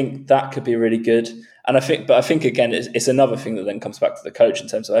I think that could be really good. And I think again, it's another thing that then comes back to the coach in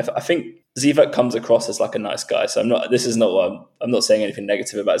terms of, I think Zivak comes across as like a nice guy. So I'm not saying anything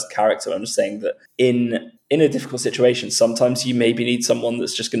negative about his character. I'm just saying that in a difficult situation, sometimes you maybe need someone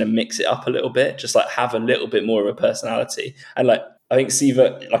that's just going to mix it up a little bit, just like have a little bit more of a personality. And like, I think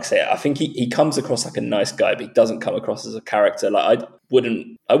Siva, like I say, I think he comes across like a nice guy, but he doesn't come across as a character. Like I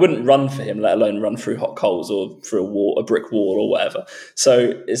wouldn't run for him, let alone run through hot coals or through a brick wall or whatever.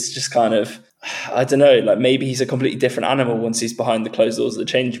 So it's just kind of, I don't know, like maybe he's a completely different animal once he's behind the closed doors of the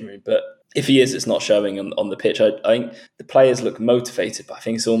changing room. But if he is, it's not showing on the pitch. I think the players look motivated, but I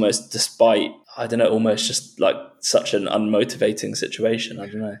think it's almost despite, I don't know, almost just like such an unmotivating situation. I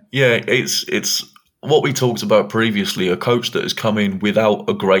don't know. Yeah, it's what we talked about previously, a coach that has come in without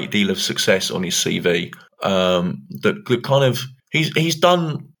a great deal of success on his CV, that kind of, he's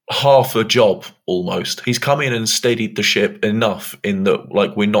done half a job almost. He's come in and steadied the ship enough in that,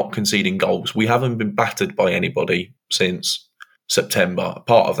 like, we're not conceding goals. We haven't been battered by anybody since September.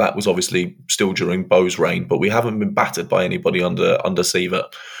 Part of that was obviously still during Bo's reign, but we haven't been battered by anybody under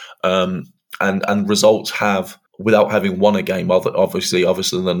Sievert. And results have, without having won a game, other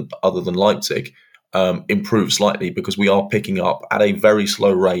than Leipzig, improved slightly because we are picking up at a very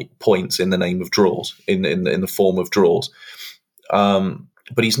slow rate points in the name of draws, in the form of draws.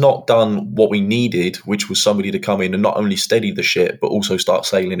 But he's not done what we needed, which was somebody to come in and not only steady the ship, but also start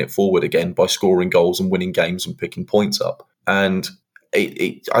sailing it forward again by scoring goals and winning games and picking points up. And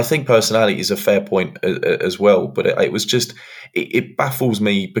I think personality is a fair point as well, but it baffles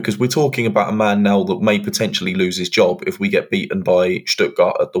me because we're talking about a man now that may potentially lose his job if we get beaten by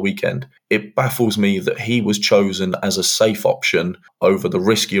Stuttgart at the weekend. It baffles me that he was chosen as a safe option over the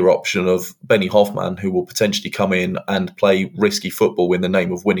riskier option of Benny Hoffman, who will potentially come in and play risky football in the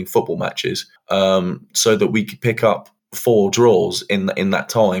name of winning football matches, so that we could pick up 4 draws in that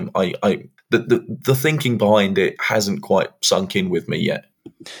time. The thinking behind it hasn't quite sunk in with me yet.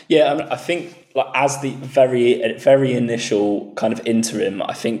 Yeah, I think like as the very initial kind of interim,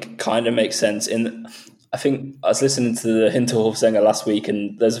 I think kind of makes sense. I think I was listening to the Hinterhof Sänger last week,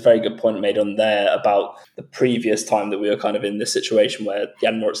 and there's a very good point made on there about the previous time that we were kind of in this situation where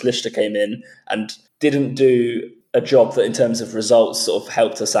Jan Moritz Lichter came in and didn't do a job that in terms of results sort of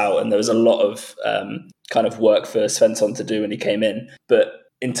helped us out, and there was a lot of kind of work for Svensson to do when he came in. But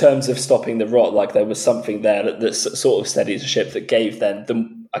in terms of stopping the rot, like there was something there that sort of steadied the ship that gave then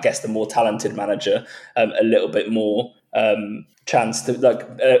the more talented manager a little bit more chance to like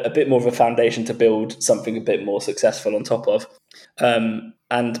a bit more of a foundation to build something a bit more successful on top of.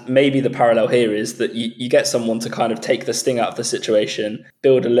 And maybe the parallel here is that you get someone to kind of take the sting out of the situation,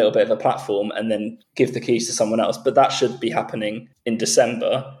 build a little bit of a platform, and then give the keys to someone else. But that should be happening in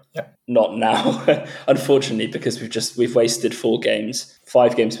December, not now, unfortunately, because we've wasted 4 games,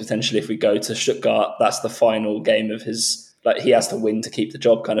 5 games potentially if we go to Stuttgart. That's the final game of his, like he has to win to keep the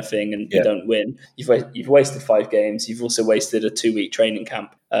job kind of thing, and you don't win. You've wasted 5 games. You've also wasted a 2-week training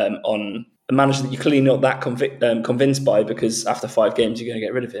camp on a manager that you're clearly not that convinced by, because after 5 games you're going to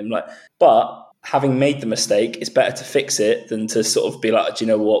get rid of him. But having made the mistake, it's better to fix it than to sort of be like, do you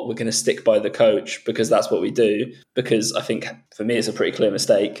know what, we're going to stick by the coach because that's what we do. Because I think for me, it's a pretty clear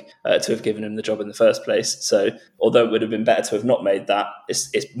mistake to have given him the job in the first place. So although it would have been better to have not made that,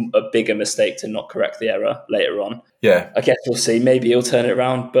 it's a bigger mistake to not correct the error later on. Yeah. I guess we'll see. Maybe he'll turn it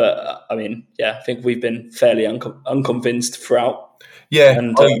around. But I mean, yeah, I think we've been fairly unconvinced throughout. Yeah,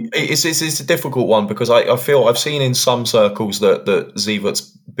 And it's a difficult one because I feel I've seen in some circles that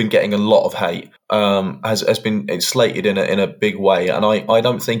Zievert's been getting a lot of hate, has been slated in a big way, and I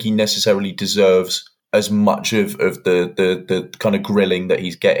don't think he necessarily deserves as much of the kind of grilling that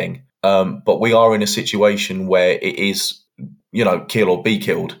he's getting. But we are in a situation where it is, kill or be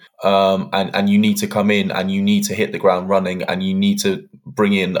killed, and you need to come in and you need to hit the ground running and you need to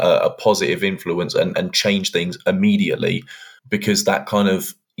bring in a positive influence and change things immediately. Because that kind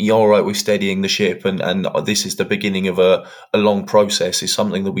of, all right, we're steadying the ship and this is the beginning of a long process is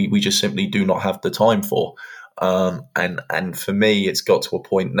something that we just simply do not have the time for. And for me, it's got to a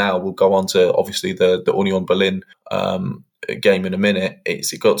point now, we'll go on to obviously the Union Berlin game in a minute.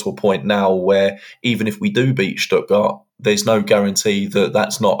 It got to a point now where even if we do beat Stuttgart, there's no guarantee that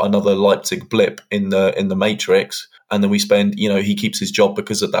that's not another Leipzig blip in the matrix. And then we spend, he keeps his job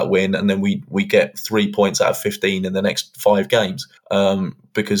because of that win. And then we get 3 points out of 15 in the next 5 games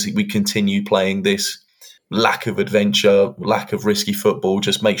because we continue playing this lack of adventure, lack of risky football.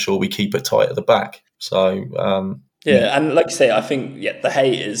 Just make sure we keep it tight at the back. So, and like you say, I think, the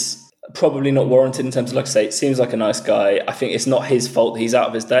hate is probably not warranted in terms of, like I say, it seems like a nice guy. I think it's not his fault he's out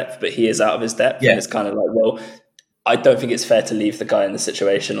of his depth, but he is out of his depth. Yeah. And it's kind of like, well, I don't think it's fair to leave the guy in the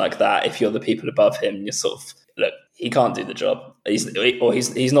situation like that. If you're the people above him, you're sort of, look, he can't do the job. He's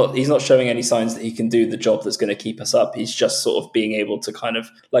not showing any signs that he can do the job that's going to keep us up. He's just sort of being able to kind of,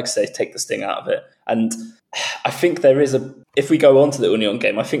 like I say, take the sting out of it. And I think there is if we go on to the Union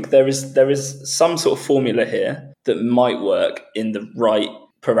game, I think there is some sort of formula here that might work in the right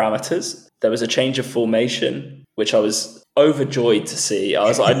parameters. There was a change of formation, which I was overjoyed to see. I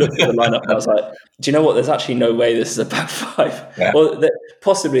looked at the lineup and I was like, do you know what? There's actually no way this is a back five. Yeah. Well,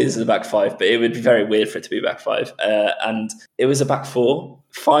 possibly this is a back five, but it would be very weird for it to be a back five. And it was a back four,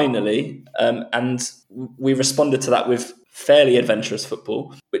 finally. And we responded to that with fairly adventurous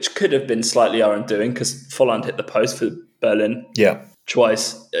football, which could have been slightly our undoing because Volland hit the post for Berlin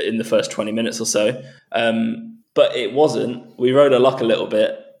twice in the first 20 minutes or so. But it wasn't. We rode our luck a little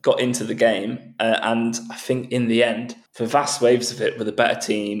bit, got into the game, and I think in the end, for vast waves of it, with a better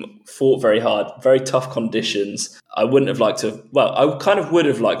team, fought very hard, very tough conditions. I wouldn't have liked to have, I kind of would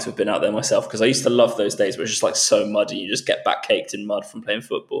have liked to have been out there myself because I used to love those days where it's just like so muddy, you just get back caked in mud from playing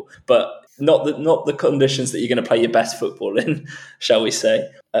football. But not the conditions that you're going to play your best football in, shall we say.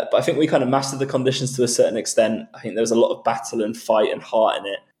 But I think we kind of mastered the conditions to a certain extent. I think there was a lot of battle and fight and heart in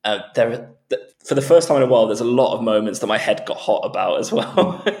it. For the first time in a while, there's a lot of moments that my head got hot about as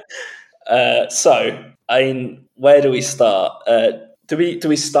well. So, I mean, where do we start? Do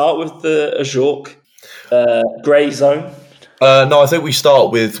we start with the Ajorc grey zone? No, I think we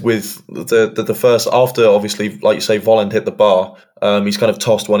start with the first, after obviously, like you say, Volland hit the bar. He's kind of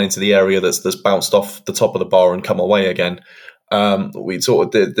tossed one into the area that's bounced off the top of the bar and come away again. We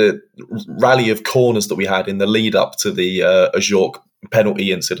sort of the rally of corners that we had in the lead up to the Ajorc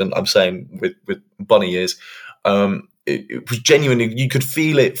penalty incident. I'm saying with bunny ears. It was genuinely, you could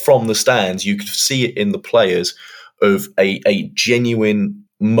feel it from the stands. You could see it in the players of a genuine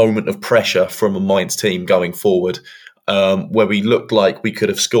moment of pressure from a Mainz team going forward, where we looked like we could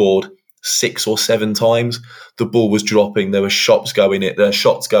have scored 6 or 7 times. The ball was dropping. There were shots going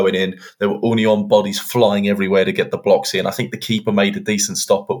in. There were Union bodies flying everywhere to get the blocks in. I think the keeper made a decent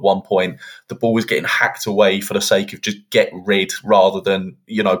stop at one point. The ball was getting hacked away for the sake of just get rid rather than,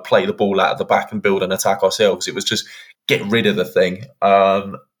 play the ball out of the back and build an attack ourselves. It was just get rid of the thing.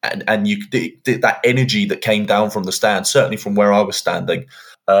 And you that energy that came down from the stand, certainly from where I was standing,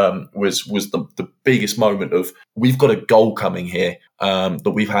 was the biggest moment of we've got a goal coming here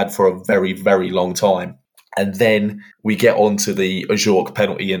that we've had for a very, very long time. And then we get on to the Ajorc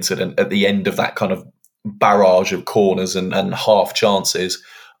penalty incident at the end of that kind of barrage of corners and half chances,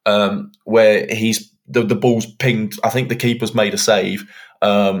 where the ball's pinged. I think the keeper's made a save.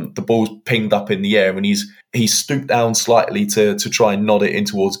 The ball's pinged up in the air and he's stooped down slightly to try and nod it in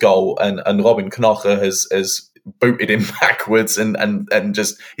towards goal. And Robin Knoche has booted him backwards and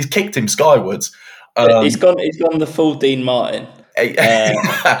just he's kicked him skywards. He's gone the full Dean Martin. And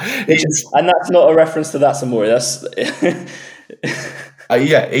that's not a reference to That's Amore. That's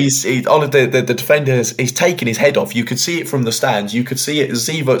he's the defender he's taken his head off. You could see it from the stands. You could see it.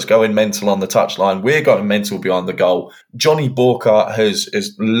 Zievert's going mental on the touchline. We're going mental behind the goal. Johnny Burkhardt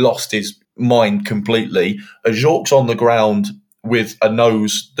has lost his mind completely. Ajorc's on the ground with a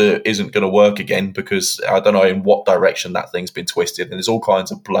nose that isn't going to work again because I don't know in what direction that thing's been twisted, and there's all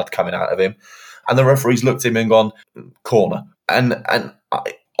kinds of blood coming out of him. And the referee's looked at him and gone, corner. And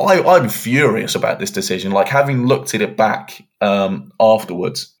I'm furious about this decision. Like, having looked at it back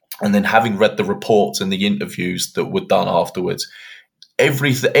afterwards, and then having read the reports and the interviews that were done afterwards,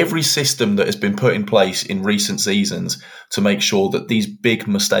 every system that has been put in place in recent seasons to make sure that these big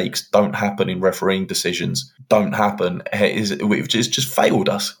mistakes don't happen in refereeing decisions don't happen, it's just failed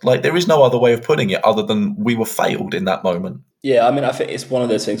us. Like, there is no other way of putting it other than we were failed in that moment. Yeah, I mean, I think it's one of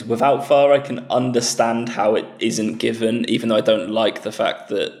those things. Without VAR, I can understand how it isn't given, even though I don't like the fact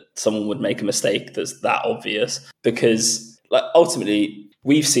that someone would make a mistake that's that obvious. Because, like, ultimately,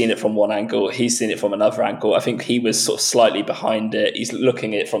 we've seen it from one angle, he's seen it from another angle. I think he was sort of slightly behind it. He's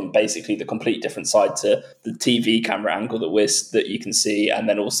looking at it from basically the complete different side to the TV camera angle that you can see, and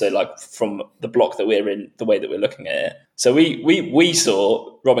then also like from the block that we're in, the way that we're looking at it. So we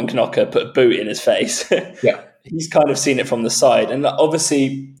saw Robin Knocker put a boot in his face. Yeah. He's kind of seen it from the side, and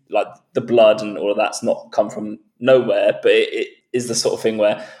obviously, like, the blood and all of that's not come from nowhere, but it is the sort of thing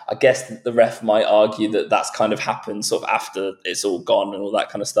where I guess the ref might argue that that's kind of happened sort of after it's all gone and all that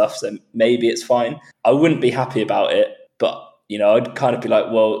kind of stuff. So maybe it's fine. I wouldn't be happy about it, but I'd kind of be like,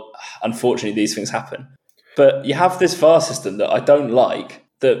 well, unfortunately, these things happen. But you have this VAR system that I don't like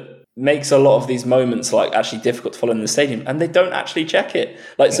that makes a lot of these moments like actually difficult to follow in the stadium, and they don't actually check it.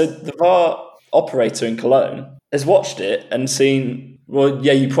 Like, so the VAR operator in Cologne has watched it and seen, well,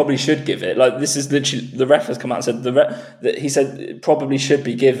 yeah, you probably should give it. Like, this is literally, the ref has come out and said that he said it probably should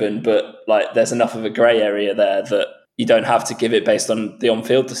be given, but like there's enough of a grey area there that you don't have to give it based on the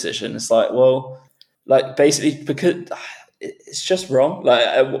on-field decision. It's like, well, like, basically because it's just wrong.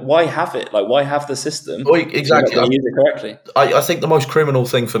 Like, why have it? Like, why have the system? Well, exactly. Use it correctly. I think the most criminal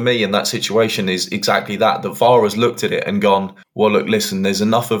thing for me in that situation is exactly that. The VAR has looked at it and gone, well, look, listen, there's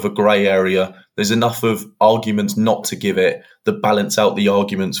enough of a grey area. There's enough of arguments not to give it that balance out the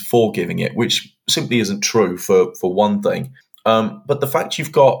arguments for giving it, which simply isn't true for one thing. But the fact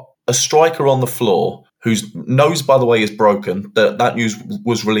you've got a striker on the floor whose nose, by the way, is broken. That news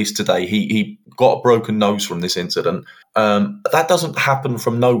was released today. He got a broken nose from this incident. That doesn't happen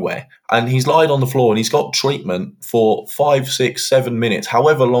from nowhere. And he's lied on the floor and he's got treatment for 5, 6, 7 minutes,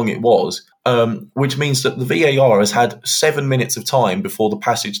 however long it was, which means that the VAR has had 7 minutes of time before the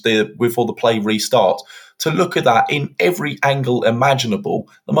play restarts to look at that in every angle imaginable,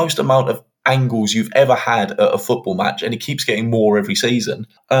 the most amount of angles you've ever had at a football match, and it keeps getting more every season,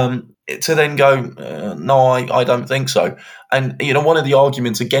 to then go, no, I don't think so. And, one of the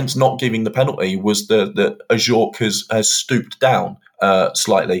arguments against not giving the penalty was that Ajorc has stooped down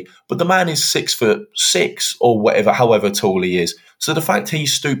slightly, but the man is 6'6" or whatever, however tall he is. So the fact he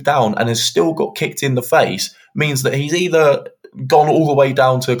stooped down and has still got kicked in the face means that he's either gone all the way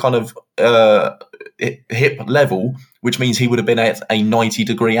down to kind of hip level, which means he would have been at a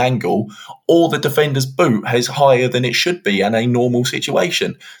 90-degree angle, or the defender's boot is higher than it should be in a normal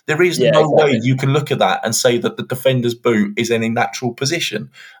situation. There is no way you can look at that and say that the defender's boot is in a natural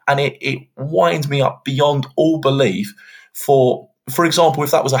position. And it winds me up beyond all belief. For example,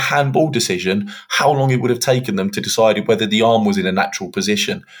 if that was a handball decision, how long it would have taken them to decide whether the arm was in a natural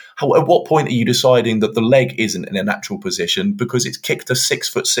position. At what point are you deciding that the leg isn't in a natural position because it's kicked a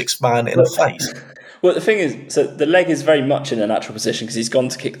 6'6" man in the face? Well, the thing is, so the leg is very much in a natural position because he's gone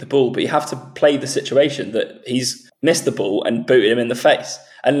to kick the ball, but you have to play the situation that he's missed the ball and booted him in the face.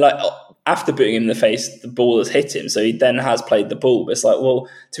 And like after booting him in the face, the ball has hit him, so he then has played the ball. But it's like, well,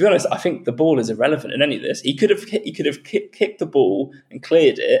 to be honest, I think the ball is irrelevant in any of this. He could have kicked the ball and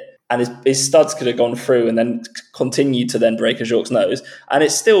cleared it, and his studs could have gone through and then continued to then break Ajorc's nose. And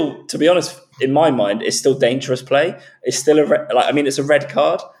it's still, to be honest, in my mind, it's still dangerous play. It's still it's a red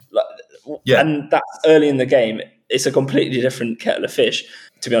card. And that's early in the game. It's a completely different kettle of fish.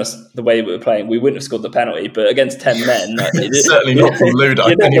 To be honest, the way we were playing, we wouldn't have scored the penalty, but against 10 men... certainly not from Ludo,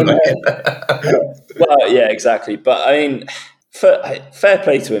 anyway. Well, yeah, exactly. But, I mean, fair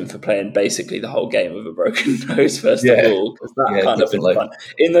play to him for playing basically the whole game with a broken nose, first of all, because that kind of been fun.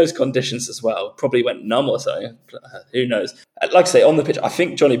 In those conditions as well, probably went numb or something. Who knows? Like I say, on the pitch, I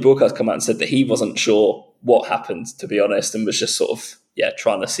think Johnny Burkhardt come out and said that he wasn't sure what happened, to be honest, and was just sort of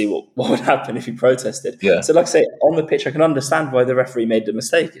trying to see what would happen if he protested. Yeah. So like I say, on the pitch, I can understand why the referee made the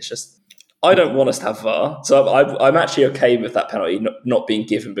mistake. It's just, I don't want us to have VAR. So I'm actually okay with that penalty not being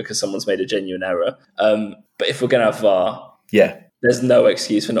given because someone's made a genuine error. But if we're going to have VAR, there's no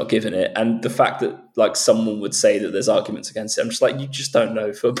excuse for not giving it. And the fact that like someone would say that there's arguments against it, I'm just like, you just don't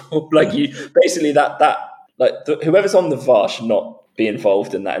know football. Like you basically whoever's on the VAR should not be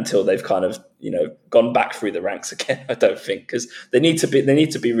involved in that until they've kind of gone back through the ranks again. I don't think, because they need to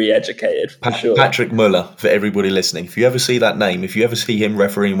be re-educated for sure. Patrick Muller, for everybody listening, if you ever see that name, if you ever see him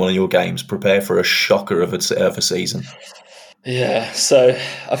refereeing one of your games, prepare for a shocker of a season. Yeah, so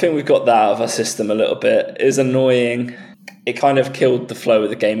I think we've got that out of our system a little bit. It was annoying. It kind of killed the flow of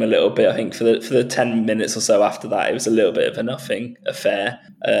the game a little bit. I think for the 10 minutes or so after that, it was a little bit of a nothing affair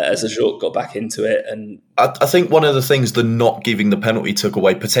as Ajorc got back into it. And I think one of the things the not giving the penalty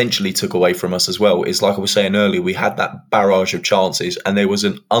potentially took away from us as well is, like I was saying earlier, we had that barrage of chances and there was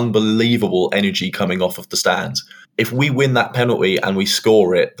an unbelievable energy coming off of the stands. If we win that penalty and we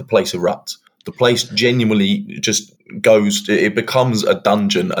score it, the place erupts. The place genuinely just it becomes a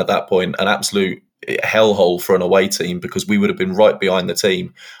dungeon at that point, an absolute hellhole for an away team, because we would have been right behind the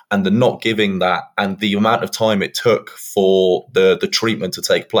team, and the not giving that and the amount of time it took for the treatment to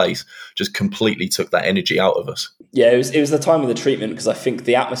take place just completely took that energy out of us. Yeah, it was the time of the treatment, because I think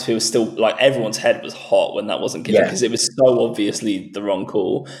the atmosphere was still like everyone's head was hot when that wasn't given, because it was so obviously the wrong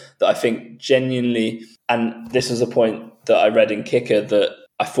call that I think genuinely, and this was a point that I read in Kicker that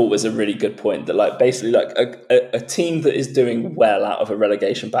I thought was a really good point, that like basically like a team that is doing well out of a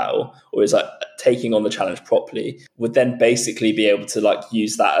relegation battle, or is like taking on the challenge properly, would then basically be able to like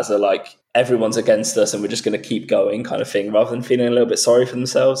use that as a like everyone's against us and we're just going to keep going kind of thing, rather than feeling a little bit sorry for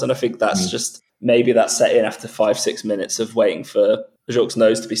themselves. And I think that's just maybe that set in after 5-6 minutes of waiting for Ajorc's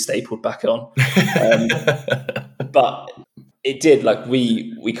nose to be stapled back on. But it did, like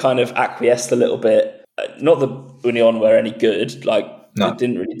we kind of acquiesced a little bit. Not that Union were any good, like. No. It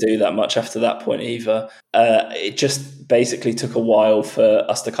didn't really do that much after that point either. It just basically took a while for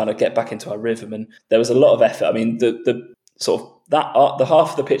us to kind of get back into our rhythm, and there was a lot of effort. I mean, the sort of that the half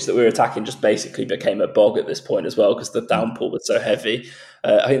of the pitch that we were attacking just basically became a bog at this point as well, because the downpour was so heavy.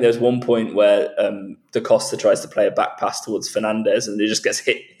 I think there was one point where Da Costa tries to play a back pass towards Fernandez, and he just gets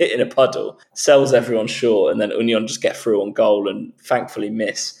hit in a puddle, sells everyone short, and then Union just get through on goal and thankfully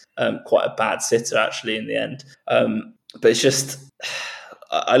miss quite a bad sitter actually in the end. But it's just,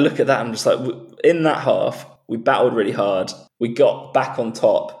 I look at that and I'm just like, in that half, we battled really hard. We got back on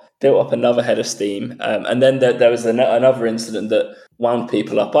top, built up another head of steam. And then there was another incident that wound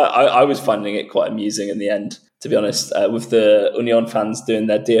people up. I was finding it quite amusing in the end, to be honest, with the Union fans doing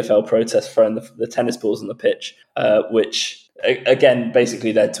their DFL protest, throwing the tennis balls on the pitch, which again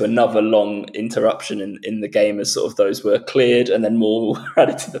basically led to another long interruption in the game as sort of those were cleared and then more were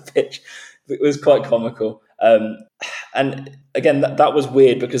added to the pitch. It was quite comical. And again, that was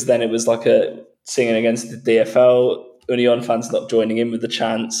weird, because then it was like a singing against the DFL, Union fans not joining in with the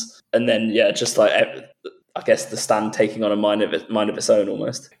chants, and then just like I guess the stand taking on a mind of its own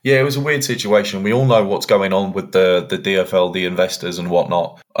almost. Yeah, it was a weird situation. We all know what's going on with the DFL, the investors and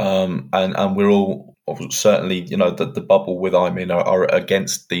whatnot, and we're all certainly, the bubble with I'm in are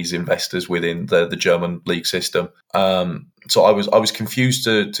against these investors within the German league system. So I was confused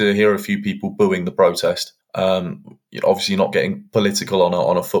to hear a few people booing the protest. Obviously not getting political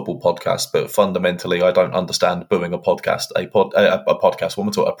on a football podcast, but fundamentally I don't understand booing a podcast, a podcast. What am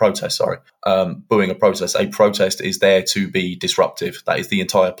I talking? A protest. Sorry, booing a protest. A protest is there to be disruptive. That is the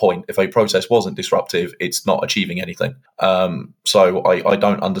entire point. If a protest wasn't disruptive, it's not achieving anything. So I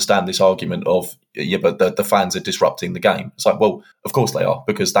don't understand this argument of but the fans are disrupting the game. It's like, well, of course they are,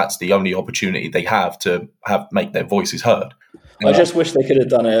 because that's the only opportunity they have to make their voices heard. I just wish they could have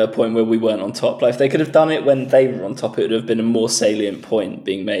done it at a point where we weren't on top. Like if they could have done it when they were on top, it would have been a more salient point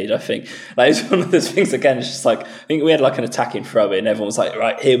being made, I think. Like it's one of those things, again, it's just like, I think we had like an attacking throw in, everyone was like,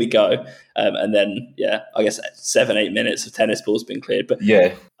 right, here we go. And then, I guess 7-8 minutes of tennis balls being cleared. But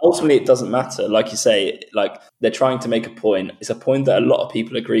ultimately it doesn't matter. Like you say, like they're trying to make a point. It's a point that a lot of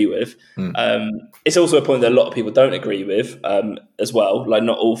people agree with. It's also a point that a lot of people don't agree with as well. Like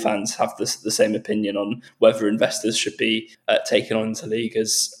not all fans have the same opinion on whether investors should be taken on into league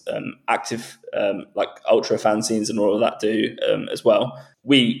as active, like ultra fanzines and all of that do as well.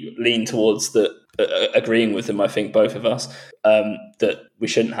 We lean towards agreeing with them, I think, both of us, that we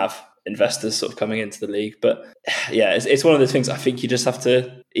shouldn't have investors sort of coming into the league. But it's one of those things I think you just have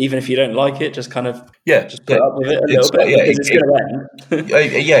to, even if you don't like it, just kind of just put up with it a little bit, because it's going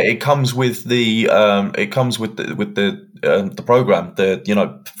to end. It comes with the the program.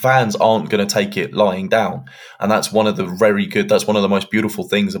 Fans aren't going to take it lying down, and that's one of the most beautiful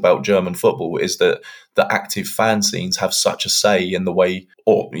things about German football, is that the active fan scenes have such a say in the way,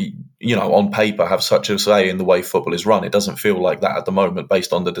 or on paper have such a say in the way football is run. It doesn't feel like that at the moment,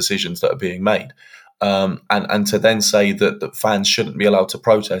 based on the decisions that are being made. And to then say that fans shouldn't be allowed to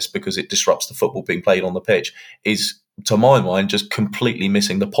protest because it disrupts the football being played on the pitch is, to my mind, just completely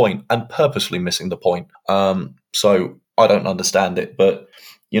missing the point, and purposely missing the point. So I don't understand it, but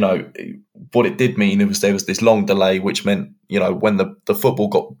what it did mean was there was this long delay, which meant when the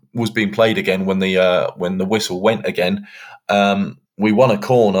football was being played again, when the whistle went again, we won a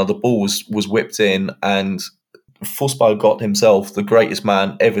corner. The ball was whipped in, and Fussball got himself, the greatest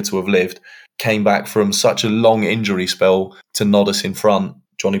man ever to have lived, came back from such a long injury spell to nod us in front,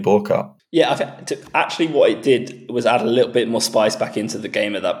 Johnny Burkhardt. Yeah, I think actually what it did was add a little bit more spice back into the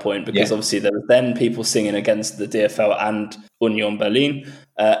game at that point, because obviously there was then people singing against the DFL and Union Berlin,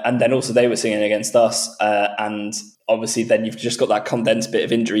 and then also they were singing against us, and obviously then you've just got that condensed bit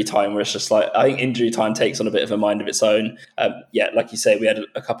of injury time where it's just like, I think injury time takes on a bit of a mind of its own. Like you say, we had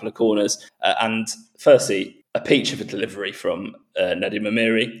a couple of corners, and firstly, a peach of a delivery from Nadim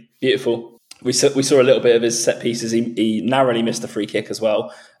Amiri, beautiful. We saw a little bit of his set pieces. He narrowly missed a free kick as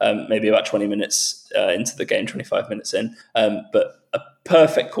well, maybe about 20 minutes into the game, 25 minutes in. But a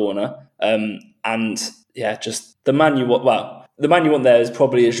perfect corner. And yeah, just the man you want. Well, the man you want there is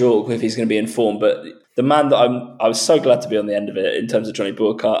probably Ajorg if he's going to be in form. But the man that I was so glad to be on the end of it in terms of Johnny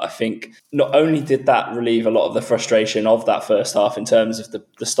Burkhardt, I think not only did that relieve a lot of the frustration of that first half in terms of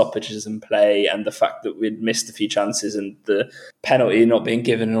the stoppages in play and the fact that we'd missed a few chances and the penalty not being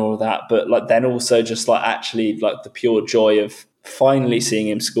given and all of that, but like then also just like actually like the pure joy of finally seeing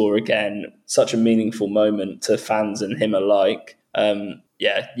him score again, such a meaningful moment to fans and him alike.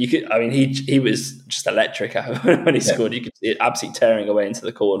 Yeah, you could. I mean, he was just electric when he scored. You could see it absolutely tearing away into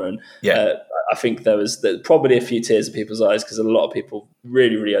the corner, and I think there was probably a few tears in people's eyes because a lot of people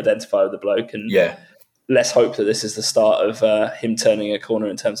really, really identify with the bloke. And let's hope that this is the start of him turning a corner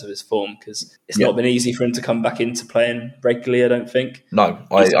in terms of his form, because it's not been easy for him to come back into playing regularly, I don't think. No,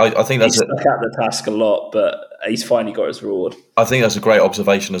 I think that's he's stuck at the task a lot, but he's finally got his reward. I think that's a great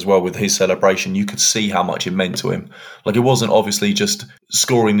observation as well with his celebration. You could see how much it meant to him. Like, it wasn't obviously just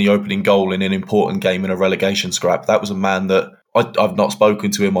scoring the opening goal in an important game in a relegation scrap. That was a man that I've not spoken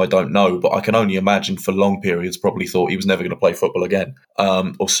to him, I don't know, but I can only imagine for long periods probably thought he was never going to play football again,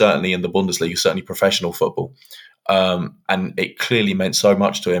 or certainly in the Bundesliga, certainly professional football. And it clearly meant so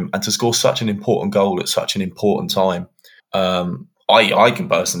much to him. And to score such an important goal at such an important time, I can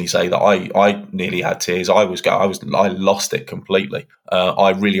personally say that I nearly had tears. I lost it completely.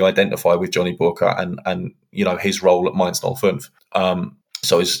 I really identify with Johnny Burkhardt and his role at Mainz 05.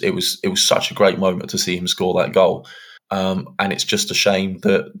 So it was such a great moment to see him score that goal. And it's just a shame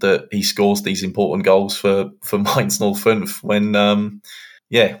that he scores these important goals for Mainz 05 when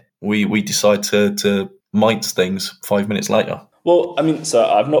we decide to Mainz things 5 minutes later. Well, I mean, so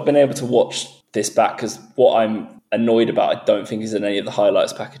I've not been able to watch this back because what I'm annoyed about, I don't think is in any of the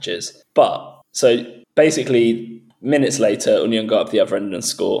highlights packages. But so basically, minutes later, Union go up the other end and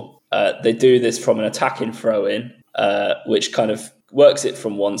score. They do this from an attacking throw-in, which kind of works it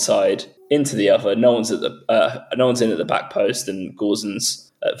from one side into the other. No one's in at the back post, and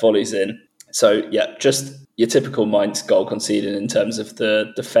Gauzen's volleys in. So yeah, just your typical Mainz goal conceded in terms of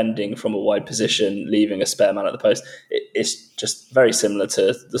the defending from a wide position, leaving a spare man at the post. It's just very similar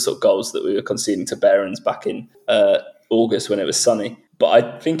to the sort of goals that we were conceding to Behrens back in August when it was sunny. But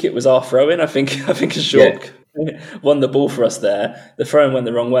I think it was our throw-in. I think Ajorg won the ball for us there. The throw-in went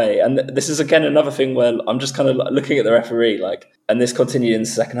the wrong way. And this is, again, another thing where I'm just kind of looking at the referee, and this continued in the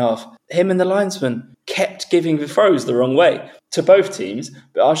second half. Him and the linesman kept giving the throws the wrong way to both teams.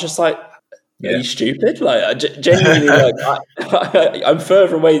 But I was just like, are you stupid? Genuinely, I'm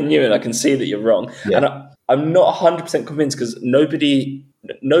further away than you, and I can see that you're wrong. Yeah. And I'm not 100% convinced because nobody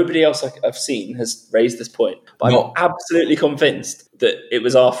else I've seen has raised this point. But I'm absolutely convinced that it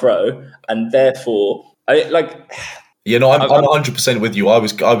was our throw, and therefore, I'm 100% with you. I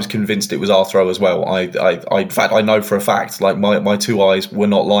was convinced it was our throw as well. In fact, I know for a fact, like my two eyes were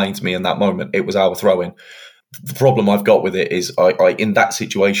not lying to me in that moment. It was our throw-in. The problem I've got with it is I in that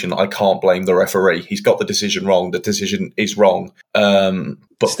situation, I can't blame the referee. He's got the decision wrong. The decision is wrong.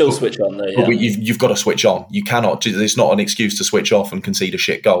 But still switch on though. Yeah. You've got to switch on. You cannot. It's not an excuse to switch off and concede a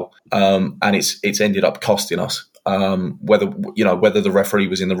shit goal. And it's ended up costing us. Whether the referee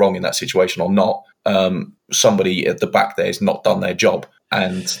was in the wrong in that situation or not, somebody at the back there has not done their job,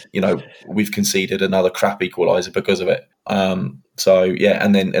 and we've conceded another crap equaliser because of it. So yeah,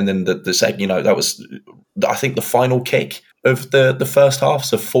 and then the second, that was, I think, the final kick of the first half.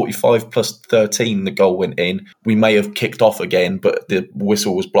 So 45 plus 13, the goal went in. We may have kicked off again, but the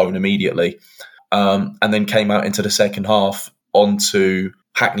whistle was blown immediately, and then came out into the second half onto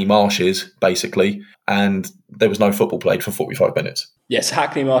Hackney Marshes basically, and there was no football played for 45 minutes. Yes,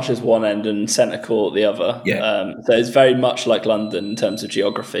 Hackney Marshes one end and Centre Court the other. Yeah. So it's very much like London in terms of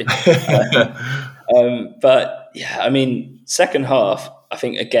geography. But yeah, I mean, second half, I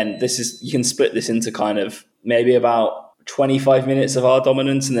think, again, you can split this into kind of maybe about 25 minutes of our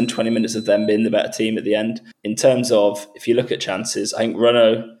dominance and then 20 minutes of them being the better team at the end. In terms of, if you look at chances, I think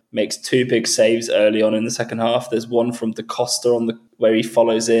Renault makes 2 big saves early on in the second half. There's one from Da Costa where he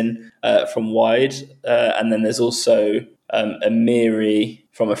follows in from wide. And then there's also a Miri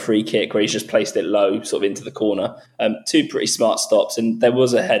from a free kick where he's just placed it low, sort of into the corner. 2 pretty smart stops, and there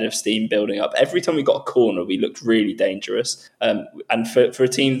was a head of steam building up. Every time we got a corner, we looked really dangerous. And for a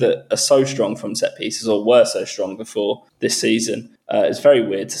team that are so strong from set pieces, or were so strong before this season, it's very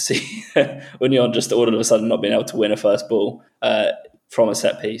weird to see Union just all of a sudden not being able to win a first ball from a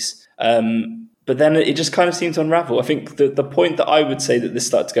set piece. But then it just kind of seemed to unravel. I think the point that I would say that this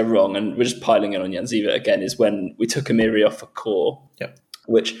started to go wrong, and we're just piling in on Jens Iver again, is when we took Amiri off for core. Yep.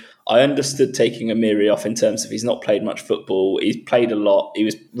 Which I understood taking Amiri off in terms of he's not played much football. He's played a lot. He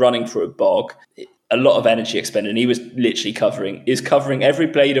was running through a bog, a lot of energy expended. And he was literally covering every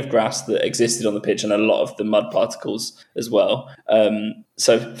blade of grass that existed on the pitch and a lot of the mud particles as well.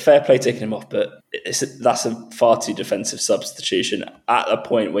 So fair play taking him off, but that's a far too defensive substitution at a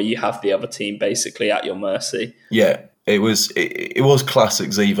point where you have the other team basically at your mercy. Yeah, it was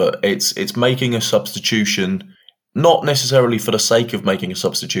classic Ziva. It's making a substitution. Not necessarily for the sake of making a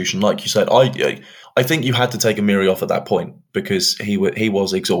substitution, like you said. I think you had to take Amiri off at that point because he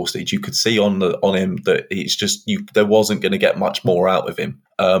was exhausted. You could see on him that it's just there wasn't going to get much more out of him.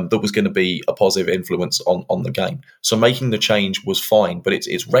 That was going to be a positive influence on the game. So making the change was fine, but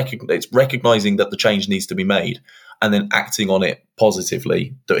it's recognizing that the change needs to be made and then acting on it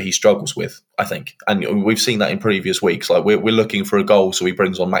positively that he struggles with, I think. And we've seen that in previous weeks. Like we're looking for a goal, so he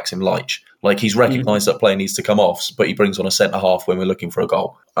brings on Maxim Leitch. Like he's recognised that player needs to come off, but he brings on a centre-half when we're looking for a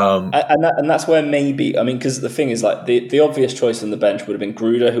goal. And that's where maybe, I mean, because the thing is, like the obvious choice on the bench would have been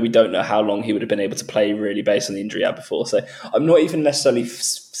Gruder, who we don't know how long he would have been able to play really based on the injury he had before. So I'm not even necessarily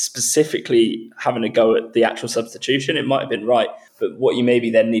specifically having a go at the actual substitution. It might have been right, but what you maybe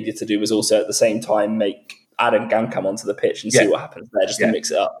then needed to do was also at the same time make Adam Gankam onto the pitch and see what happens there, just to mix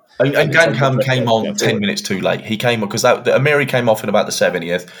it up. And Gankam came on 10 minutes too late. He came on because Amiri came off in about the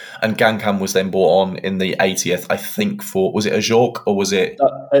 70th, and Gankam was then brought on in the 80th. I think was it a Jork or was it?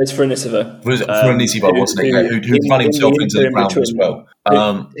 It's for Anisiva. Was it for Anisiva, wasn't it? Who run himself into the ground as well.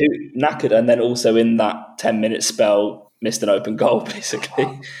 Who knackered, and then also in that 10-minute spell missed an open goal, basically.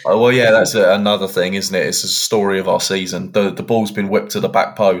 Oh well, yeah, that's another thing, isn't it? It's a story of our season. The ball's been whipped to the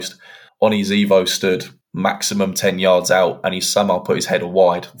back post. Oni Zivo stood maximum 10 yards out and he somehow put his header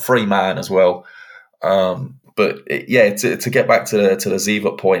wide. Free man as well. To get back to the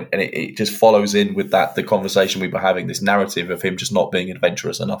Ziva point, and it just follows in with the conversation we were having, this narrative of him just not being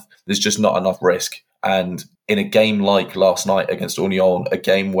adventurous enough. There's just not enough risk. And in a game like last night against Union, a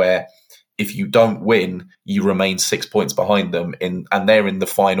game where if you don't win, you remain 6 points behind them and they're in the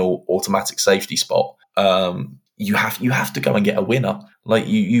final automatic safety spot. You have to go and get a winner. Like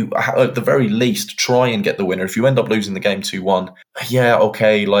you at the very least try and get the winner. If you end up losing the game 2-1, yeah,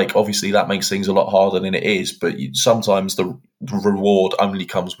 okay. Like obviously that makes things a lot harder than it is. But sometimes the reward only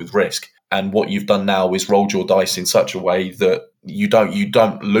comes with risk. And what you've done now is rolled your dice in such a way that you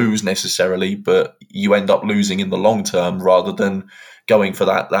don't lose necessarily, but you end up losing in the long term rather than going for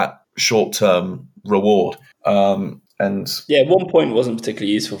that short term reward. And 1 point wasn't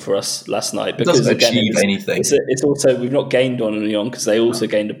particularly useful for us last night because doesn't achieve anything. It's also we've not gained on Union because they also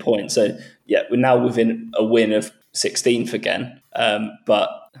gained a point. So yeah, we're now within a win of 16th again. But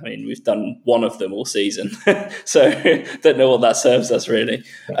I mean, we've done one of them all season, so don't know what that serves us really.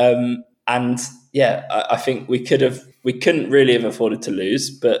 I think we couldn't really have afforded to lose,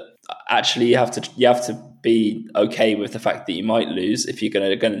 but actually you have to be okay with the fact that you might lose if you're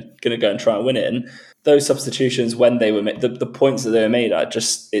going to go and try and win it. And those substitutions, when they were made, the points that they were made at,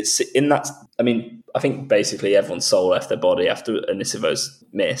 it's in that. I mean, I think basically everyone's soul left their body after Anisivo's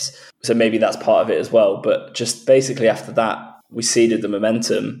miss, so maybe that's part of it as well. But just basically after that, we ceded the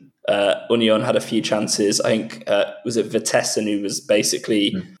momentum. Union had a few chances. I think was it Vitesse who was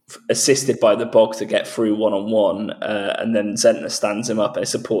basically assisted by the Bog to get through 1-on-1, and then Zentner stands him up. And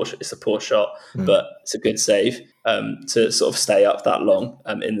it's a poor shot, but it's a good save to sort of stay up that long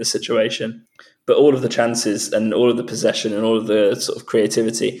in the situation. But all of the chances and all of the possession and all of the sort of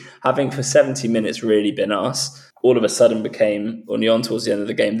creativity, having for 70 minutes really been us, all of a sudden became Union towards the end of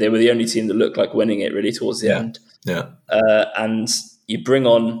the game. They were the only team that looked like winning it really towards the end. Yeah. And you bring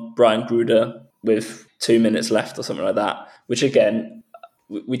on Brian Gruder with 2 minutes left or something like that, which again,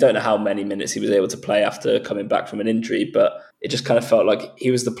 we don't know how many minutes he was able to play after coming back from an injury, but it just kind of felt like he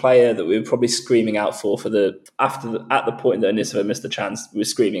was the player that we were probably screaming out for at the point that Anisivo missed the chance. We were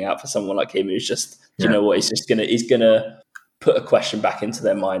screaming out for someone like him who's just, you know what, he's gonna put a question back into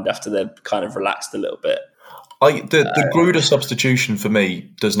their mind after they're kind of relaxed a little bit. The Gruder substitution for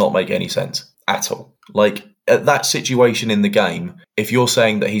me does not make any sense at all. Like, at that situation in the game, if you're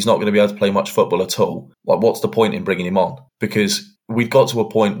saying that he's not going to be able to play much football at all, like, what's the point in bringing him on? Because we'd got to a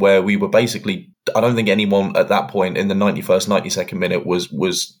point where we were basically, I don't think anyone at that point in the 91st, 92nd minute was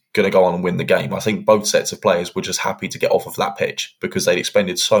going to go on and win the game. I think both sets of players were just happy to get off of that pitch because they'd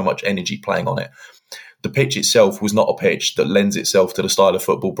expended so much energy playing on it. The pitch itself was not a pitch that lends itself to the style of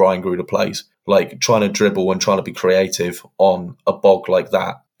football Brian Gruder plays. Like, trying to dribble and trying to be creative on a bog like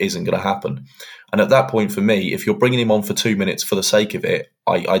that isn't going to happen. And at that point, for me, if you're bringing him on for 2 minutes for the sake of it,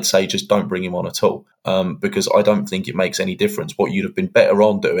 I'd say just don't bring him on at all, because I don't think it makes any difference. What you'd have been better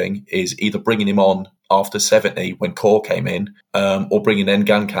on doing is either bringing him on after 70 when Core came in, or bringing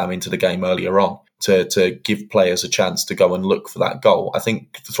N'Gankam into the game earlier on to give players a chance to go and look for that goal. I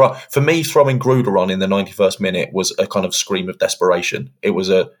think for me, throwing Gruder on in the 91st minute was a kind of scream of desperation. It was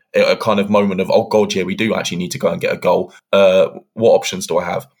a kind of moment of, oh God, yeah, we do actually need to go and get a goal. What options do I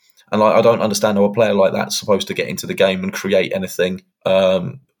have? And I don't understand how a player like that's supposed to get into the game and create anything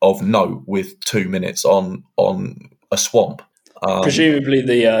of note with 2 minutes on a swamp. Presumably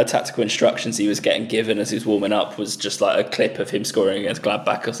the tactical instructions he was getting given as he was warming up was just like a clip of him scoring against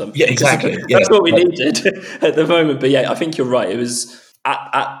Gladbach or something. Yeah, exactly. That's what we needed at the moment. But yeah, I think you're right. It was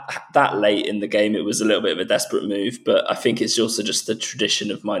at that late in the game, it was a little bit of a desperate move. But I think it's also just the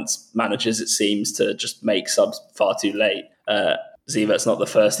tradition of Mainz managers, it seems, to just make subs far too late. Zievert's not the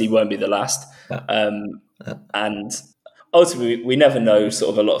first. He won't be the last. And ultimately, we never know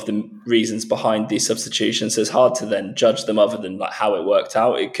sort of a lot of the reasons behind these substitutions. So it's hard to then judge them other than like how it worked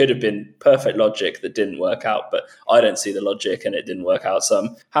out. It could have been perfect logic that didn't work out, but I don't see the logic and it didn't work out. So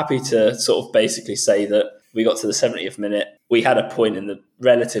I'm happy to sort of basically say that we got to the 70th minute. We had a point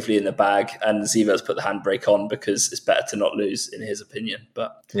relatively in the bag, and Zievert's put the handbrake on because it's better to not lose, in his opinion.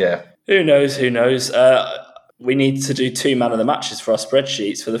 But yeah, who knows? We need to do 2 man of the matches for our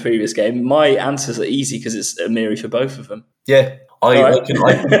spreadsheets for the previous game. My answers are easy because it's Amiri for both of them. Yeah,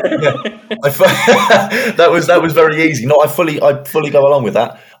 that was very easy. No, I fully go along with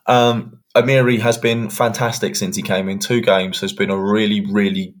that. Amiri has been fantastic since he came in. 2 games has been a really,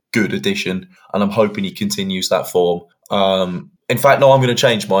 really good addition, and I'm hoping he continues that form. In fact, no, I'm going to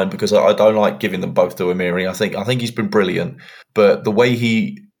change mine because I don't like giving them both to Amiri. I think he's been brilliant, but the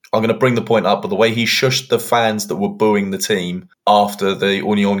way I'm going to bring the point up, but the way he shushed the fans that were booing the team after the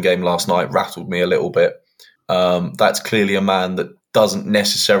Union game last night rattled me a little bit. That's clearly a man that doesn't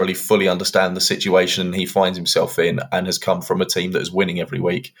necessarily fully understand the situation he finds himself in and has come from a team that is winning every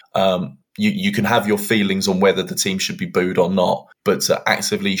week. You can have your feelings on whether the team should be booed or not, but to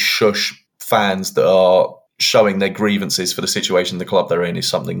actively shush fans that are showing their grievances for the situation the club they're in is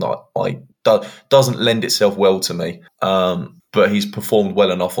something that doesn't lend itself well to me. But he's performed well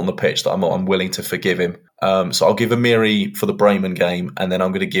enough on the pitch that I'm willing to forgive him. So I'll give Amiri for the Bremen game, and then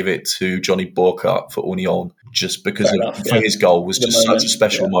I'm going to give it to Johnny Burkhardt for Union, just because his goal was just such a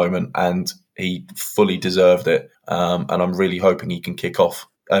special moment, and he fully deserved it. And I'm really hoping he can kick on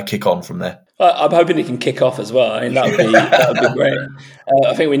from there. I'm hoping it can kick off as well. I mean, that would be great.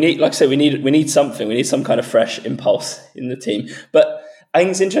 I think we need, like I say, we need something. We need some kind of fresh impulse in the team. But I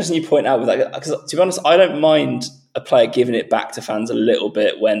think it's interesting you point out with that, because to be honest, I don't mind a player giving it back to fans a little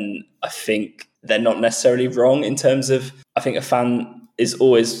bit when I think they're not necessarily wrong, in terms of, I think a fan is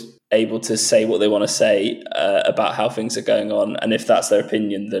always able to say what they want to say about how things are going on. And if that's their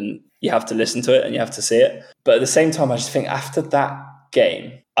opinion, then you have to listen to it and you have to see it. But at the same time, I just think after that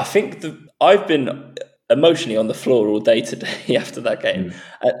game, I think I've been emotionally on the floor all day today after that game.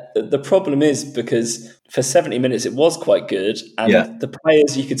 The problem is because for 70 minutes it was quite good, and the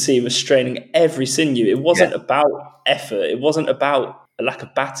players, you could see, were straining every sinew. It wasn't about effort. It wasn't about a lack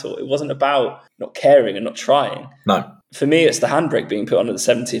of battle. It wasn't about not caring and not trying. No. For me, it's the handbrake being put on at the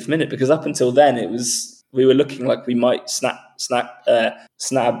 70th minute, because up until then we were looking like we might snag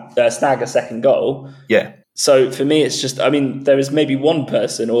a second goal. Yeah. So for me, it's just, I mean, there is maybe one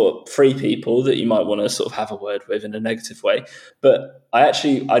person or 3 people that you might want to sort of have a word with in a negative way. But I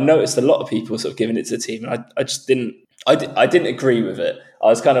noticed a lot of people sort of giving it to the team, and I just didn't agree with it. I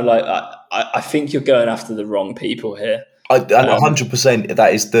was kind of like, I think you're going after the wrong people here. 100%,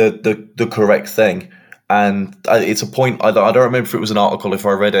 that is the correct thing. And it's a point, I don't remember if it was an article, if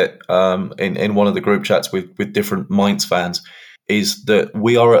I read it in one of the group chats with different Mainz fans, is that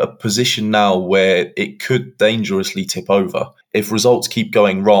we are at a position now where it could dangerously tip over. If results keep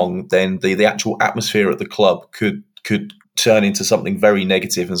going wrong, then the actual atmosphere at the club could turn into something very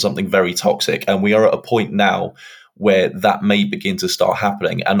negative and something very toxic. And we are at a point now where that may begin to start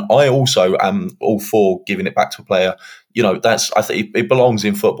happening. And I also am all for giving it back to a player. You know, I think it belongs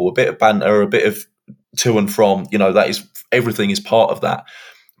in football. A bit of banter, a bit of to and from, that is, everything is part of that.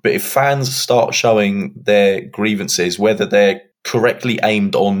 But if fans start showing their grievances, whether they're correctly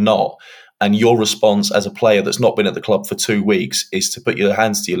aimed or not, and your response as a player that's not been at the club for 2 weeks is to put your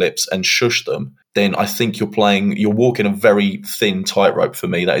hands to your lips and shush them, then I think you're walking a very thin tightrope for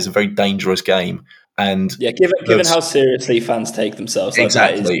me. That is a very dangerous game. And given how seriously fans take themselves,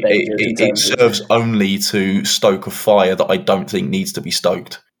 exactly, that is dangerous it serves only to stoke a fire that I don't think needs to be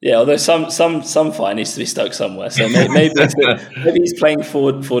stoked. Yeah, although some fire needs to be stoked somewhere. So maybe he's playing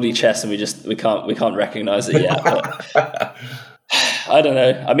 4D chess and we can't recognise it yet. But I don't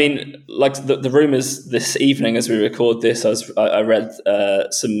know. I mean, like the rumours this evening as we record this, I read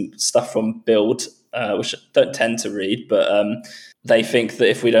some stuff from Build, which I don't tend to read, but they think that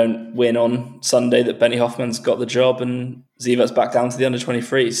if we don't win on Sunday, that Benny Hoffman's got the job and Zivert's back down to the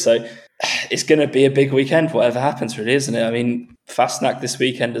under-23s. So it's going to be a big weekend, whatever happens, really, isn't it? I mean, Fastnacht this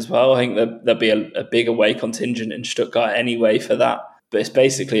weekend as well. I think there'll be a big away contingent in Stuttgart anyway for that. But it's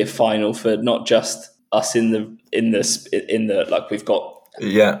basically a final for not just us in the like we've got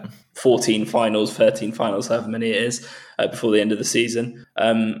 14 finals, 13 finals, however many it is before the end of the season.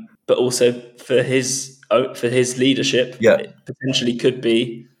 But also for his leadership, it potentially could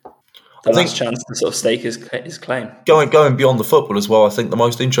be the last chance to sort of stake his claim. Going beyond the football as well, I think the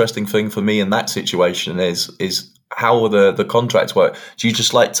most interesting thing for me in that situation is how the contracts work. Do you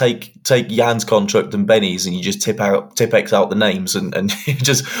just like take Jan's contract and Benny's and you just tip X out the names and you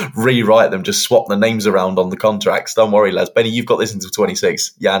just rewrite them, just swap the names around on the contracts? Don't worry, lads. Benny, you've got this until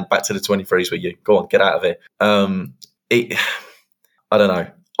 26. Jan, back to the 23s with you. Go on, get out of here. I don't know.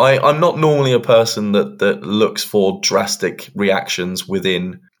 I'm not normally a person that looks for drastic reactions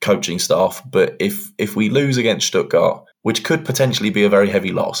within coaching staff, but if we lose against Stuttgart, which could potentially be a very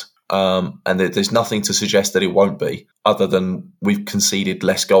heavy loss, and there's nothing to suggest that it won't be, other than we've conceded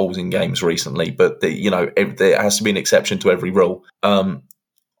less goals in games recently, but there has to be an exception to every rule. I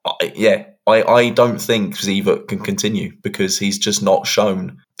don't think Zievert can continue because he's just not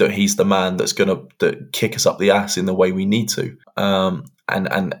shown that he's the man that's going to kick us up the ass in the way we need to. And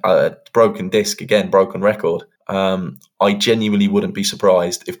broken disc again, broken record. I genuinely wouldn't be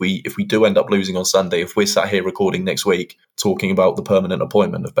surprised if we do end up losing on Sunday, if we're sat here recording next week talking about the permanent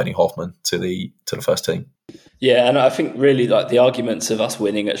appointment of Benny Hoffman to the first team. Yeah, and I think really like the arguments of us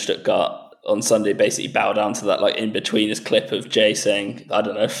winning at Stuttgart on Sunday basically bow down to that like in-betweeners clip of Jay saying, I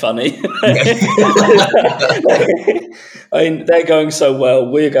don't know, funny. I mean, they're going so well,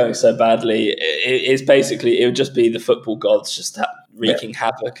 we're going so badly. It's basically, it would just be the football gods just wreaking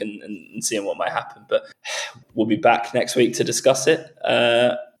havoc and seeing what might happen. But we'll be back next week to discuss it.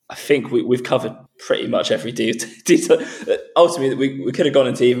 I think we've covered pretty much every detail. Ultimately, we could have gone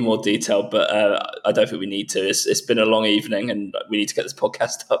into even more detail, but I don't think we need to. It's been a long evening, and we need to get this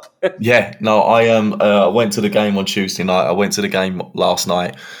podcast up. I went to the game on Tuesday night. I went to the game last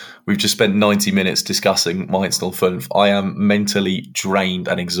night. We've just spent 90 minutes discussing Mainz 05. I am mentally drained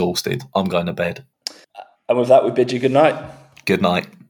and exhausted. I'm going to bed. And with that, we bid you good night. Good night.